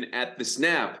motion at the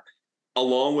snap,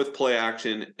 along with play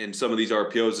action and some of these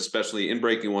RPOs, especially in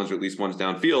breaking ones, or at least ones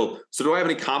downfield. So do I have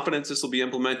any confidence this will be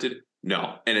implemented?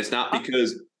 No. And it's not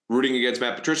because rooting against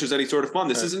Matt Patricia is any sort of fun.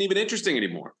 This isn't even interesting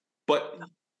anymore. But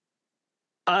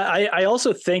I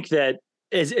also think that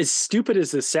as stupid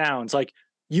as this sounds,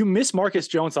 you miss Marcus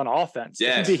Jones on offense.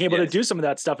 Being able to do some of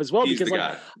that stuff as well. He's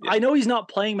because I know he's not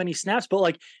playing many snaps,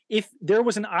 but if there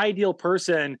was an ideal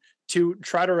person to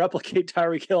try to replicate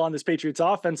Tyreek Hill on this Patriots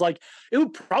offense, it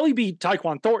would probably be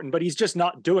Tyquan Thornton, but he's just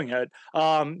not doing it.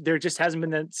 There just hasn't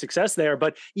been that success there.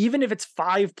 But even if it's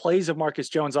 5 plays of Marcus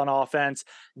Jones on offense,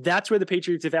 that's where the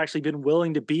Patriots have actually been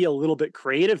willing to be a little bit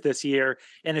creative this year.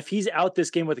 And if he's out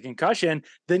this game with a concussion,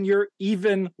 then you're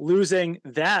even losing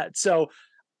that. So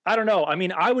I don't know. I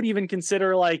mean, I would even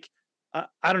consider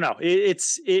I don't know.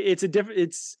 It's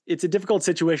a difficult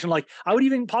situation. I would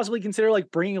even possibly consider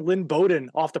bringing Lynn Bowden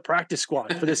off the practice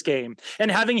squad for this game and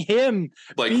having him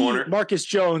play be corner. Marcus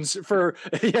Jones for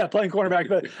playing cornerback,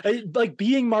 but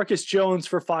being Marcus Jones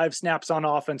for 5 snaps on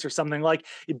offense or something,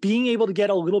 being able to get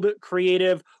a little bit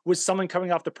creative with someone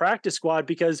coming off the practice squad,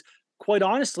 because quite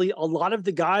honestly, a lot of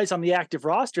the guys on the active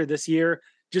roster this year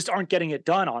just aren't getting it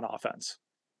done on offense.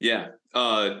 Yeah.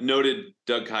 Noted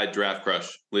Doug Kyed draft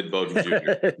crush, Lynn Bowden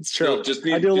Jr. It's true.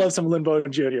 I do love some Lynn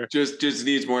Bowden Jr. Just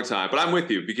needs more time. But I'm with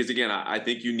you, because, again, I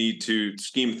think you need to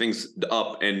scheme things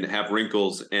up and have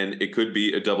wrinkles, and it could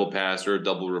be a double pass or a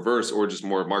double reverse, or just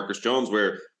more Marcus Jones,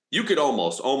 where you could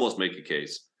almost make a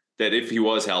case that if he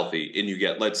was healthy and you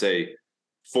get, let's say,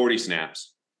 40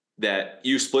 snaps, that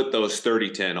you split those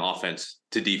 30-10 offense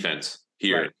to defense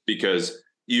here, because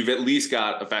you've at least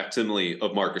got a facsimile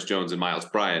of Marcus Jones and Miles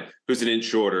Bryant, who's an inch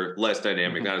shorter, less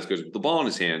dynamic, not as good with the ball in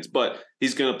his hands, but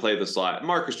he's going to play the slot.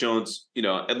 Marcus Jones,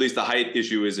 at least the height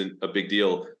issue isn't a big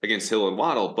deal against Hill and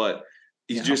Waddle, but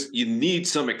you need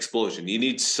some explosion. You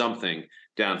need something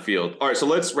downfield. All right, so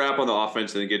let's wrap on the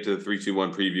offense and then get to the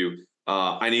 3-2-1 preview.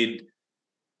 I need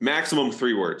maximum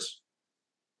 3 words.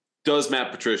 Does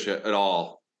Matt Patricia at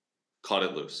all cut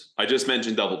it loose? I just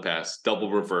mentioned double pass, double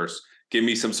reverse. Give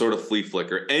me some sort of flea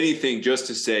flicker, anything just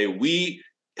to say we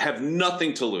have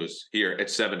nothing to lose here at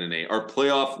 7-8. Our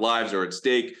playoff lives are at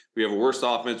stake. We have a worse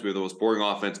offense. We have the most boring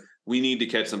offense. We need to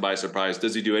catch them by surprise.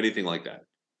 Does he do anything like that?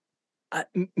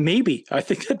 Maybe I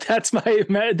think that's my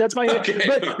Okay,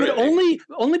 but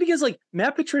only because like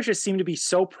Matt Patricia seemed to be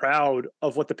so proud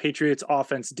of what the Patriots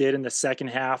offense did in the second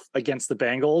half against the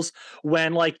Bengals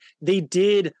when like they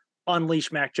did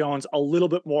unleash Mac Jones a little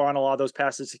bit more on a lot of those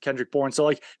passes to Kendrick Bourne. So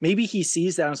like maybe he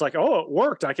sees that and it's like, oh, it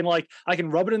worked. I can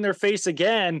rub it in their face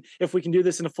again if we can do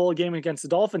this in a full game against the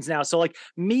Dolphins now. So like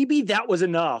maybe that was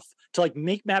enough to like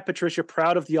make Matt Patricia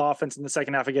proud of the offense in the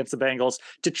second half against the Bengals,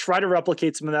 to try to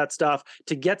replicate some of that stuff,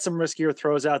 to get some riskier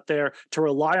throws out there, to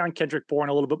rely on Kendrick Bourne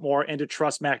a little bit more, and to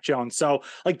trust Mac Jones. So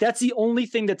like that's the only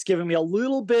thing that's given me a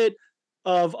little bit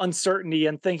of uncertainty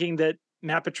and thinking that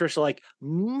Matt Patricia like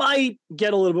might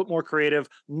get a little bit more creative,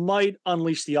 might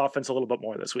unleash the offense a little bit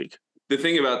more this week. The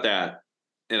thing about that,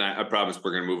 and I promise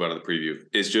we're going to move on to the preview,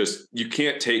 is just you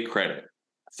can't take credit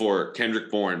for Kendrick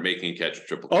Bourne making a catch a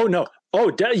triple. Oh, no.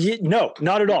 No,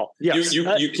 not at all. Yes.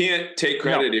 You can't take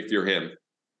credit if you're him.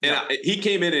 And he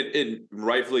came in and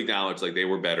rightfully acknowledged like they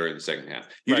were better in the second half.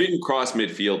 You didn't cross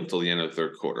midfield until the end of the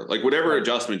third quarter. Like whatever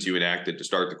adjustments you enacted to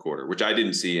start the quarter, which I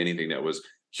didn't see anything that was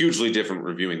hugely different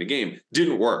reviewing the game,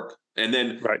 didn't work. And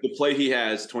then the play he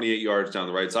has 28 yards down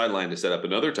the right sideline to set up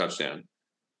another touchdown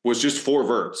was just 4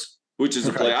 verts, which is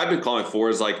a play I've been calling for,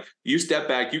 is like you step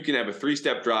back, you can have a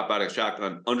 3-step drop out of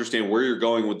shotgun, understand where you're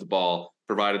going with the ball,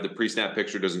 provided the pre-snap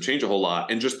picture doesn't change a whole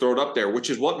lot, and just throw it up there, which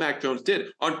is what Mac Jones did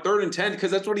on 3rd and 10, because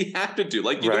that's what he had to do.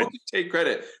 Like, you don't take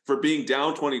credit for being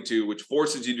down 22, which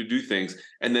forces you to do things,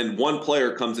 and then one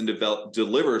player comes and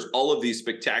delivers all of these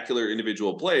spectacular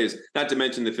individual plays, not to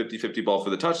mention the 50-50 ball for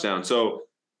the touchdown. So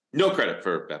no credit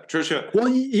for Matt Patricia. Well,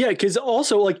 yeah, because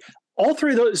also, like, all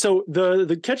three of those, so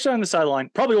the catch down the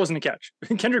sideline probably wasn't a catch.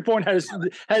 Kendrick Bourne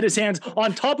had his hands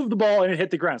on top of the ball and it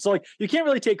hit the ground. So like you can't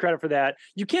really take credit for that.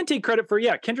 You can't take credit for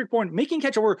Kendrick Bourne making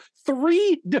catch over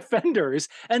 3 defenders,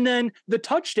 and then the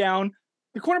touchdown.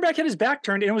 The cornerback had his back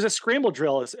turned and it was a scramble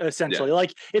drill essentially. Yeah.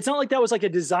 Like it's not like that was like a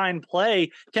design play.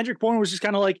 Kendrick Bourne was just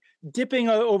kind of like dipping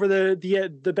over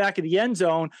the back of the end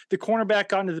zone. The cornerback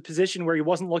got into the position where he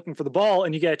wasn't looking for the ball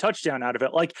and you get a touchdown out of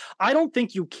it. Like I don't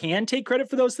think you can take credit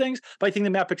for those things, but I think that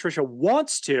Matt Patricia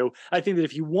wants to. I think that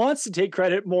if he wants to take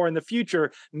credit more in the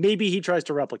future, maybe he tries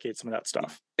to replicate some of that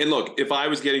stuff. And look, if I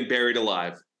was getting buried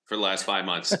alive for the last 5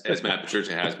 months, as Matt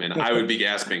Patricia has been, I would be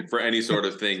gasping for any sort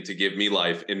of thing to give me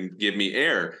life and give me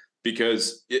air,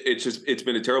 because it's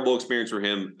been a terrible experience for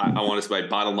him. I want to say my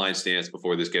bottom line stance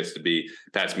before this gets to be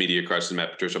Pat's media crushes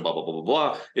Matt Patricia, blah, blah, blah, blah,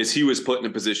 blah, is he was put in a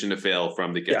position to fail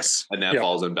from the get. Yes. And that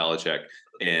falls on Belichick.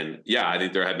 And I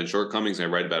think there have been shortcomings,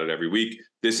 and I write about it every week.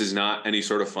 This is not any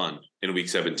sort of fun in week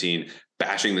 17,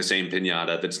 bashing the same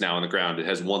pinata that's now on the ground. It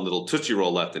has one little Tootsie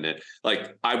Roll left in it.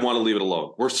 Like, I want to leave it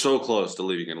alone. We're so close to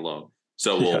leaving it alone.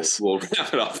 So we'll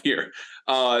wrap it off here.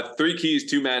 3 keys,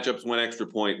 2 matchups, 1 extra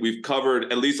point. We've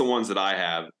covered at least the ones that I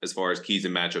have as far as keys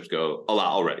and matchups go a lot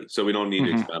already. So we don't need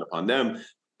to expound upon them.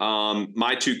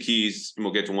 My 2 keys, and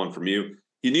we'll get to one from you.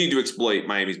 You need to exploit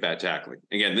Miami's bad tackling.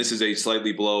 Again, this is a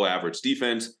slightly below average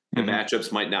defense. The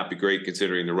matchups might not be great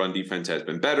considering the run defense has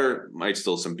been better. Might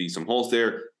still be some holes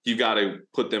there. You've got to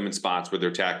put them in spots where their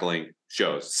tackling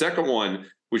shows. Second one,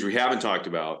 which we haven't talked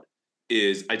about,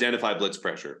 is identify blitz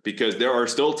pressure, because there are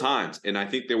still times, and I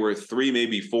think there were 3,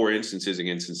 maybe 4 instances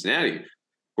against Cincinnati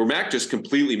where Mac just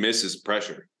completely misses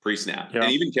pressure pre-snap. Yeah.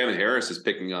 And even Kevin Harris is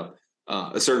picking up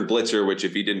a certain blitzer, which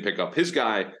if he didn't pick up his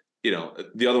guy,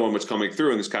 the other one was coming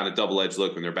through in this kind of double-edged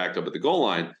look when they're backed up at the goal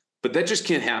line. But that just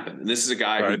can't happen. And this is a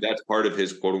guy who that's part of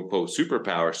his quote-unquote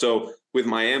superpower. So with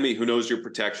Miami, who knows your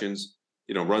protections,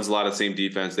 runs a lot of the same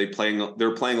defense. They're playing a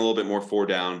little bit more 4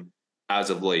 down as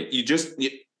of late.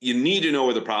 You need to know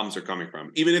where the problems are coming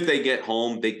from. Even if they get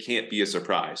home, they can't be a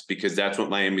surprise, because that's what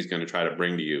Miami's going to try to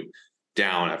bring to you,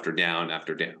 down after down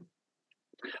after down.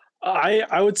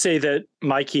 I would say that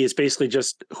my key is basically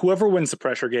just whoever wins the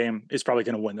pressure game is probably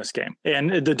going to win this game.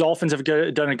 And the Dolphins have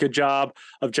done a good job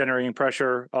of generating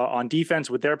pressure on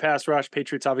defense with their pass rush.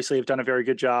 Patriots obviously have done a very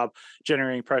good job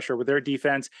generating pressure with their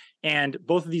defense. And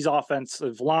both of these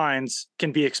offensive lines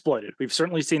can be exploited. We've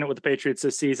certainly seen it with the Patriots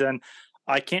this season.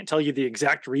 I can't tell you the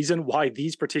exact reason why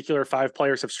these particular 5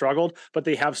 players have struggled, but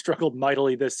they have struggled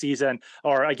mightily this season.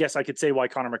 Or I guess I could say why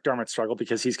Connor McDermott struggled,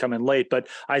 because he's come in late, but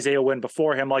Isaiah Wynn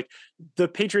before him. Like, the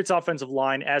Patriots offensive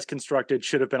line as constructed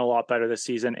should have been a lot better this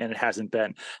season, and it hasn't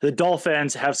been. The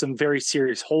Dolphins have some very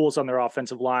serious holes on their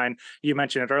offensive line. You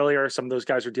mentioned it earlier. Some of those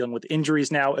guys are dealing with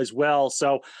injuries now as well.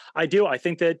 So I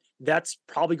think that that's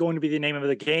probably going to be the name of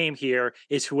the game here,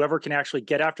 is whoever can actually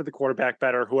get after the quarterback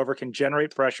better, whoever can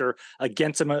generate pressure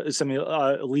against some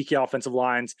leaky offensive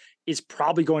lines is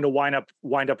probably going to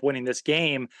wind up winning this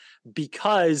game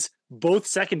because both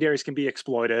secondaries can be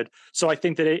exploited. So I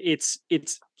think that it's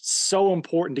so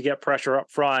important to get pressure up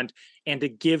front and to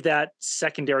give that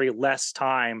secondary less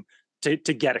time to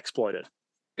get exploited.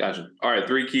 Gotcha. All right.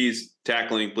 3 keys: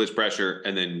 tackling, blitz pressure,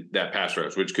 and then that pass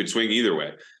rush, which could swing either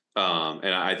way.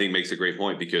 And I think makes a great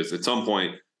point because at some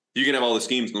point you can have all the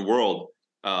schemes in the world,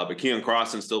 but Keon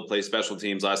Crossan still plays special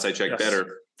teams. Last I checked,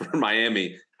 better for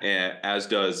Miami, as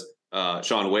does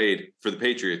Sean Wade for the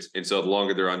Patriots. And so the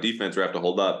longer they're on defense or have to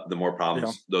hold up, the more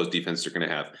problems those defenses are going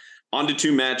to have. On to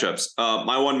 2 matchups.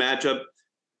 My one matchup,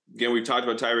 again, we've talked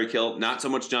about Tyreek Hill, not so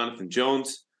much Jonathan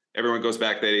Jones. Everyone goes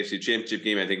back to that AFC Championship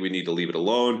game. I think we need to leave it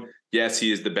alone. Yes,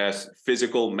 he is the best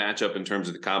physical matchup in terms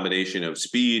of the combination of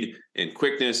speed and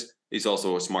quickness. He's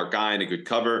also a smart guy and a good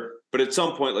cover. But at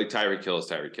some point, like, Tyreek Hill is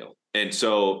Tyreek Hill. And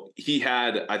so he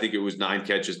had, I think it was 9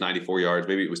 catches, 94 yards.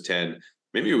 Maybe it was 10.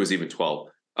 Maybe it was even 12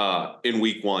 in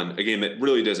week 1, a game that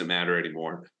really doesn't matter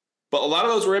anymore. But a lot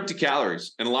of those were empty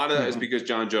calories. And a lot of that is because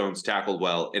John Jones tackled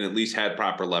well and at least had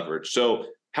proper leverage. So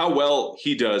how well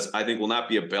he does, I think, will not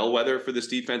be a bellwether for this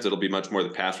defense. It'll be much more the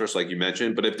pass rush, like you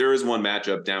mentioned. But if there is one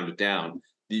matchup down to down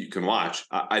that you can watch,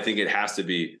 I think it has to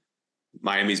be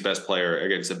Miami's best player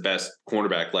against the best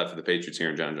cornerback left for the Patriots here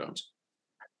in John Jones.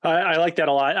 I like that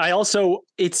a lot. I also,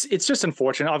 it's just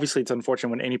unfortunate. Obviously, it's unfortunate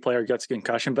when any player gets a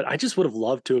concussion, but I just would have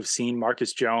loved to have seen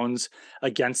Marcus Jones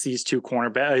against these 2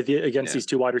 these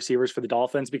 2 wide receivers for the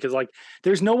Dolphins, because like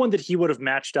there's no one that he would have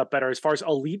matched up better as far as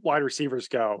elite wide receivers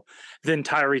go than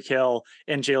Tyreek Hill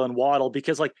and Jalen Waddle,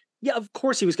 because like, yeah, of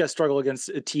course he was going to struggle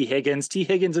against T. Higgins. T.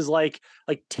 Higgins is like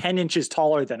 10 inches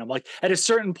taller than him. Like at a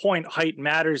certain point, height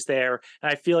matters there.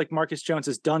 And I feel like Marcus Jones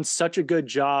has done such a good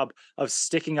job of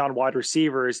sticking on wide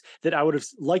receivers that I would have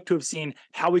liked to have seen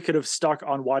how we could have stuck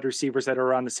on wide receivers that are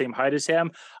around the same height as him.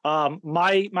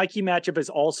 My key matchup is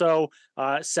also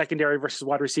secondary versus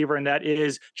wide receiver, and that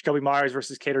is Jacoby Myers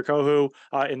versus Kader Kohou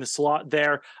in the slot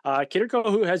there. Kader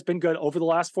Kohou has been good over the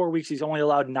last 4 weeks. He's only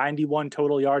allowed 91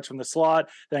 total yards from the slot.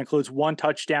 That includes 1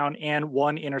 touchdown and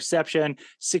 1 interception,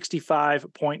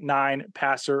 65.9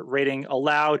 passer rating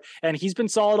allowed. And he's been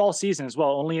solid all season as well,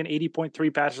 only an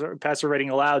 80.3 passer rating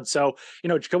allowed. So,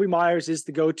 Jacoby Myers is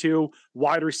the go-to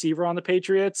wide receiver on the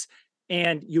Patriots.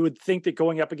 And you would think that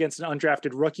going up against an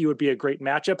undrafted rookie would be a great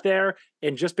matchup there.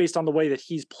 And just based on the way that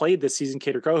he's played this season,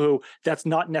 Kader Kohou, that's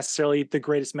not necessarily the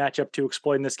greatest matchup to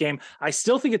exploit in this game. I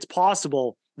still think it's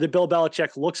possible that Bill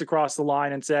Belichick looks across the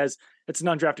line and says, it's an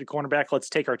undrafted cornerback, let's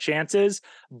take our chances.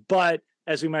 But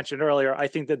as we mentioned earlier, I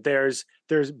think that there's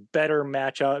better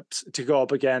matchups to go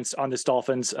up against on this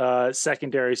Dolphins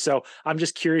secondary. So I'm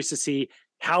just curious to see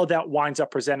how that winds up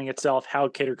presenting itself, how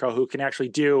Kader Kohou can actually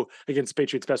do against the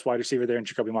Patriots' best wide receiver there in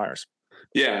Jacoby Myers.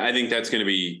 Yeah, I think that's going to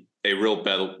be a real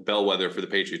bellwether for the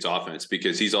Patriots offense,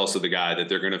 because he's also the guy that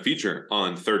they're going to feature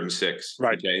on 3rd and 6,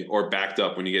 right? Okay, or backed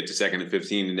up when you get to 2nd and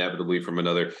 15, inevitably from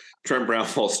another Trent Brown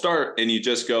false start, and you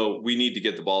just go, we need to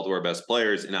get the ball to our best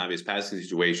players in obvious passing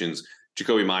situations.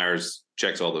 Jacoby Myers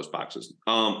checks all those boxes.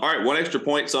 All right, 1 extra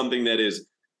point, something that is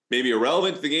maybe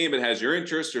irrelevant to the game but has your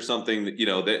interest, or something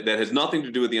that that has nothing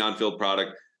to do with the on-field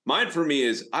product. Mine for me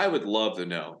is, I would love to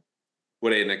know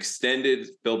what an extended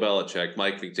Bill Belichick,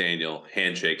 Mike McDaniel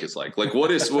handshake is like. Like what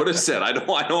is said? I don't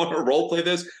want to role play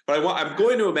this, but I'm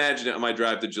going to imagine it on my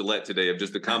drive to Gillette today, of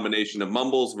just the combination of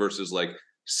mumbles versus like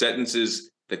sentences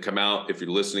that come out if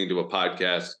you're listening to a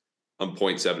podcast on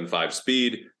 0.75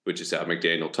 speed, which is how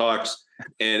McDaniel talks.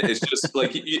 And it's just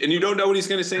like, and you don't know what he's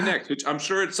going to say next, which I'm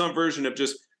sure it's some version of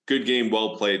just good game,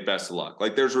 well played, best of luck.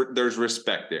 Like there's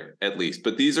respect there at least.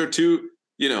 But these are 2,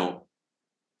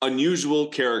 unusual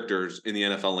characters in the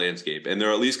NFL landscape, and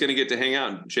they're at least going to get to hang out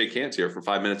and shake hands here for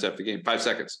 5 minutes after the game, 5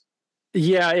 seconds.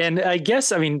 Yeah, and I guess,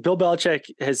 Bill Belichick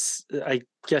has,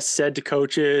 said to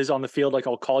coaches on the field, like,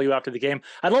 I'll call you after the game.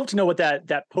 I'd love to know what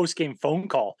that post-game phone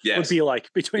call would be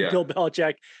like between Bill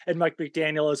Belichick and Mike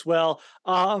McDaniel as well.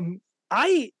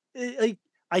 I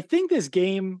think this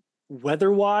game,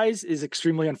 weather-wise, is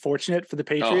extremely unfortunate for the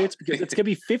Patriots because it's going to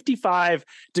be 55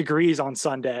 degrees on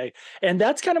Sunday. And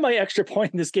that's kind of my extra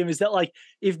point in this game, is that, like,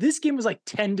 if this game was like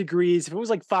 10 degrees, if it was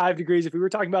like 5 degrees, if we were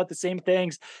talking about the same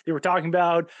things they were talking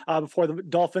about before the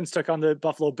Dolphins took on the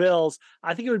Buffalo Bills,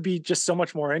 I think it would be just so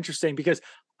much more interesting, because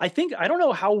I don't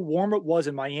know how warm it was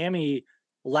in Miami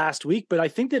last week, but I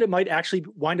think that it might actually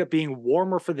wind up being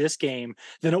warmer for this game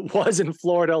than it was in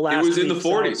Florida last week. It was in the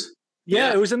 40s.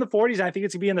 Yeah, it was in the 40s. And I think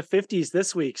it's gonna be in the 50s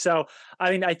this week. So,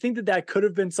 I mean, I think that could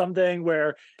have been something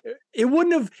where it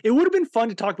would have been fun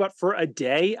to talk about for a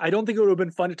day. I don't think it would have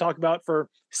been fun to talk about for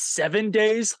 7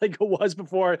 days like it was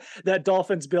before that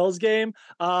Dolphins Bills game.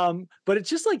 But it's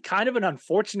just like kind of an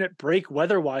unfortunate break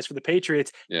weather-wise for the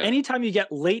Patriots. Yeah. Anytime you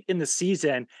get late in the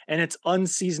season and it's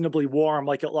unseasonably warm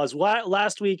like it was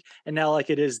last week and now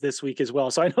like it is this week as well.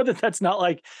 So I know that that's not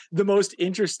like the most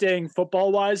interesting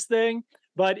football-wise thing,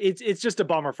 but it's just a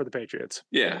bummer for the Patriots.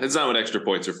 Yeah, it's not what extra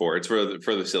points are for. It's for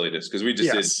the silliness, because we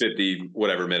just did 50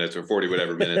 whatever minutes or 40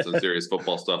 whatever minutes on serious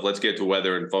football stuff. Let's get to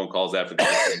weather and phone calls after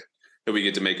that that we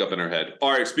get to make up in our head.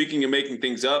 All right, speaking of making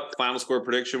things up, final score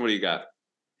prediction, what do you got?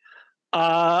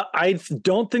 I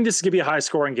don't think this is going to be a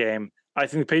high-scoring game. I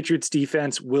think the Patriots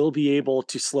defense will be able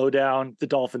to slow down the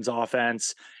Dolphins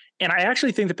offense. And I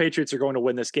actually think the Patriots are going to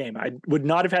win this game. I would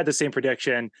not have had the same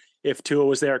prediction if Tua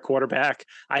was there at quarterback.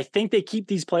 I think they keep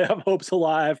these playoff hopes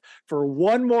alive for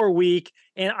one more week.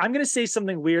 And I'm going to say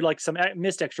something weird, like some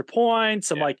missed extra points,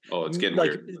 some it's getting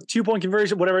weird. 2-point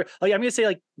conversion, whatever. Like I'm going to say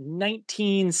like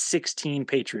 19-16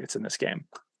 Patriots in this game.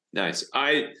 Nice.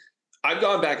 I've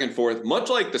gone back and forth,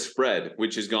 much like the spread,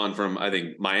 which has gone from, I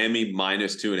think, Miami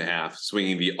 -2.5,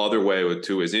 swinging the other way with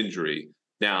Tua's injury.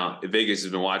 Now, Vegas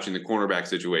has been watching the cornerback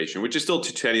situation, which is still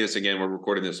too tenuous. Again, we're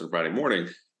recording this on Friday morning.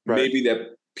 Right. Maybe that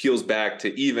peels back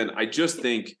to even. I just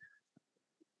think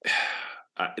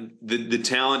the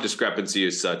talent discrepancy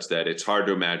is such that it's hard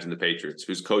to imagine the Patriots,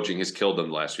 whose coaching has killed them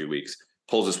the last few weeks,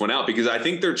 pulls this one out, because I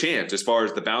think their chance, as far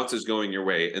as the bounces going your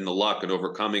way and the luck and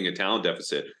overcoming a talent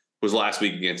deficit, was last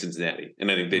week against Cincinnati. And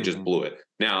I think they just blew it.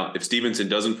 Now, if Stevenson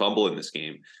doesn't fumble in this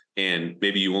game and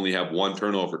maybe you only have one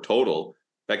turnover total,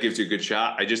 that gives you a good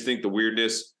shot. I just think the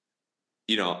weirdness,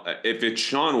 if it's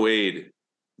Sean Wade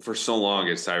for so long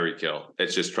as Tyreek Hill,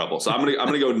 it's just trouble. So I'm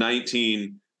gonna go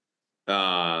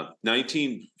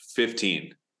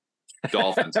 19-15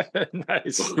 Dolphins.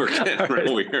 Nice. We're getting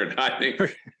real weird. I think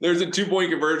there's a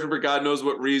 2-point conversion for God knows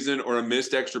what reason, or a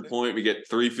missed extra point. We get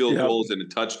 3 field goals and a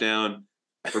touchdown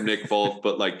from Nick Folk.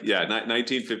 But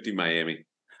 19-15 Miami.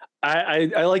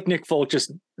 I like Nick Folk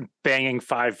just banging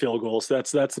 5 field goals.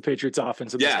 That's the Patriots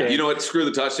offense in this game. You know what? Screw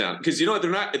the touchdown. Because you know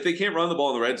what? If they can't run the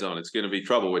ball in the red zone, it's going to be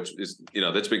trouble, which is,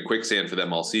 that's been quicksand for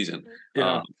them all season.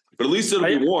 Yeah. But at least it'll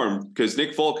be warm, because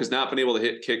Nick Folk has not been able to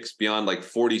hit kicks beyond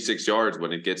 46 yards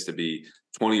when it gets to be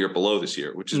 20 or below this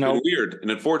year, which has been weird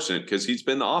and unfortunate because he's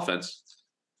been the offense.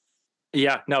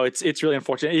 Yeah, no, it's really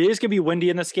unfortunate. It is going to be windy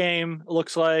in this game. It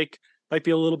looks like. Might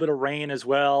be a little bit of rain as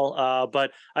well.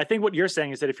 But I think what you're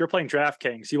saying is that if you're playing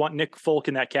DraftKings, you want Nick Folk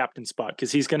in that captain spot,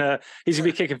 because he's gonna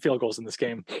be kicking field goals in this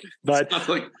game. But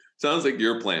sounds like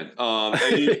your plan.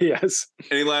 Yes.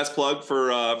 Any last plug for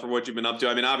what you've been up to?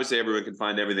 I mean, obviously everyone can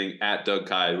find everything at Doug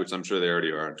Kyed, which I'm sure they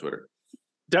already are on Twitter.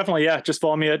 Definitely, yeah. Just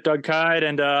follow me at Doug Kyed,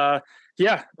 and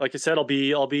like I said, I'll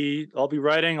be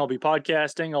writing, I'll be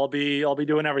podcasting, I'll be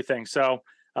doing everything. So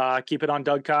keep it on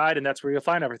Doug Kyed, and that's where you'll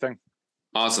find everything.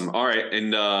 Awesome. All right.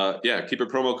 And keep a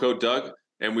promo code Doug,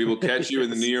 and we will catch you in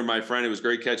the new year, my friend. It was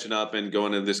great catching up and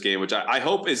going into this game, which I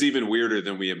hope is even weirder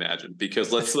than we imagined,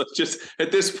 because let's just,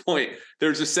 at this point,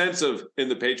 there's a sense of, in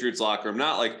the Patriots locker room,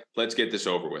 not like, let's get this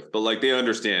over with, but they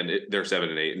understand they're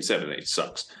 7-8 and 7-8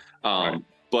 sucks. Right.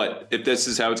 But if this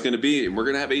is how it's going to be, and we're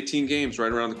going to have 18 games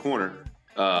right around the corner,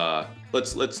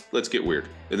 let's get weird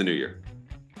in the new year.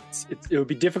 It would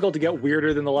be difficult to get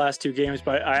weirder than the last 2 games,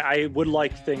 but I would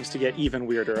like things to get even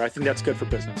weirder. I think that's good for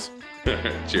business.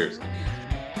 Cheers.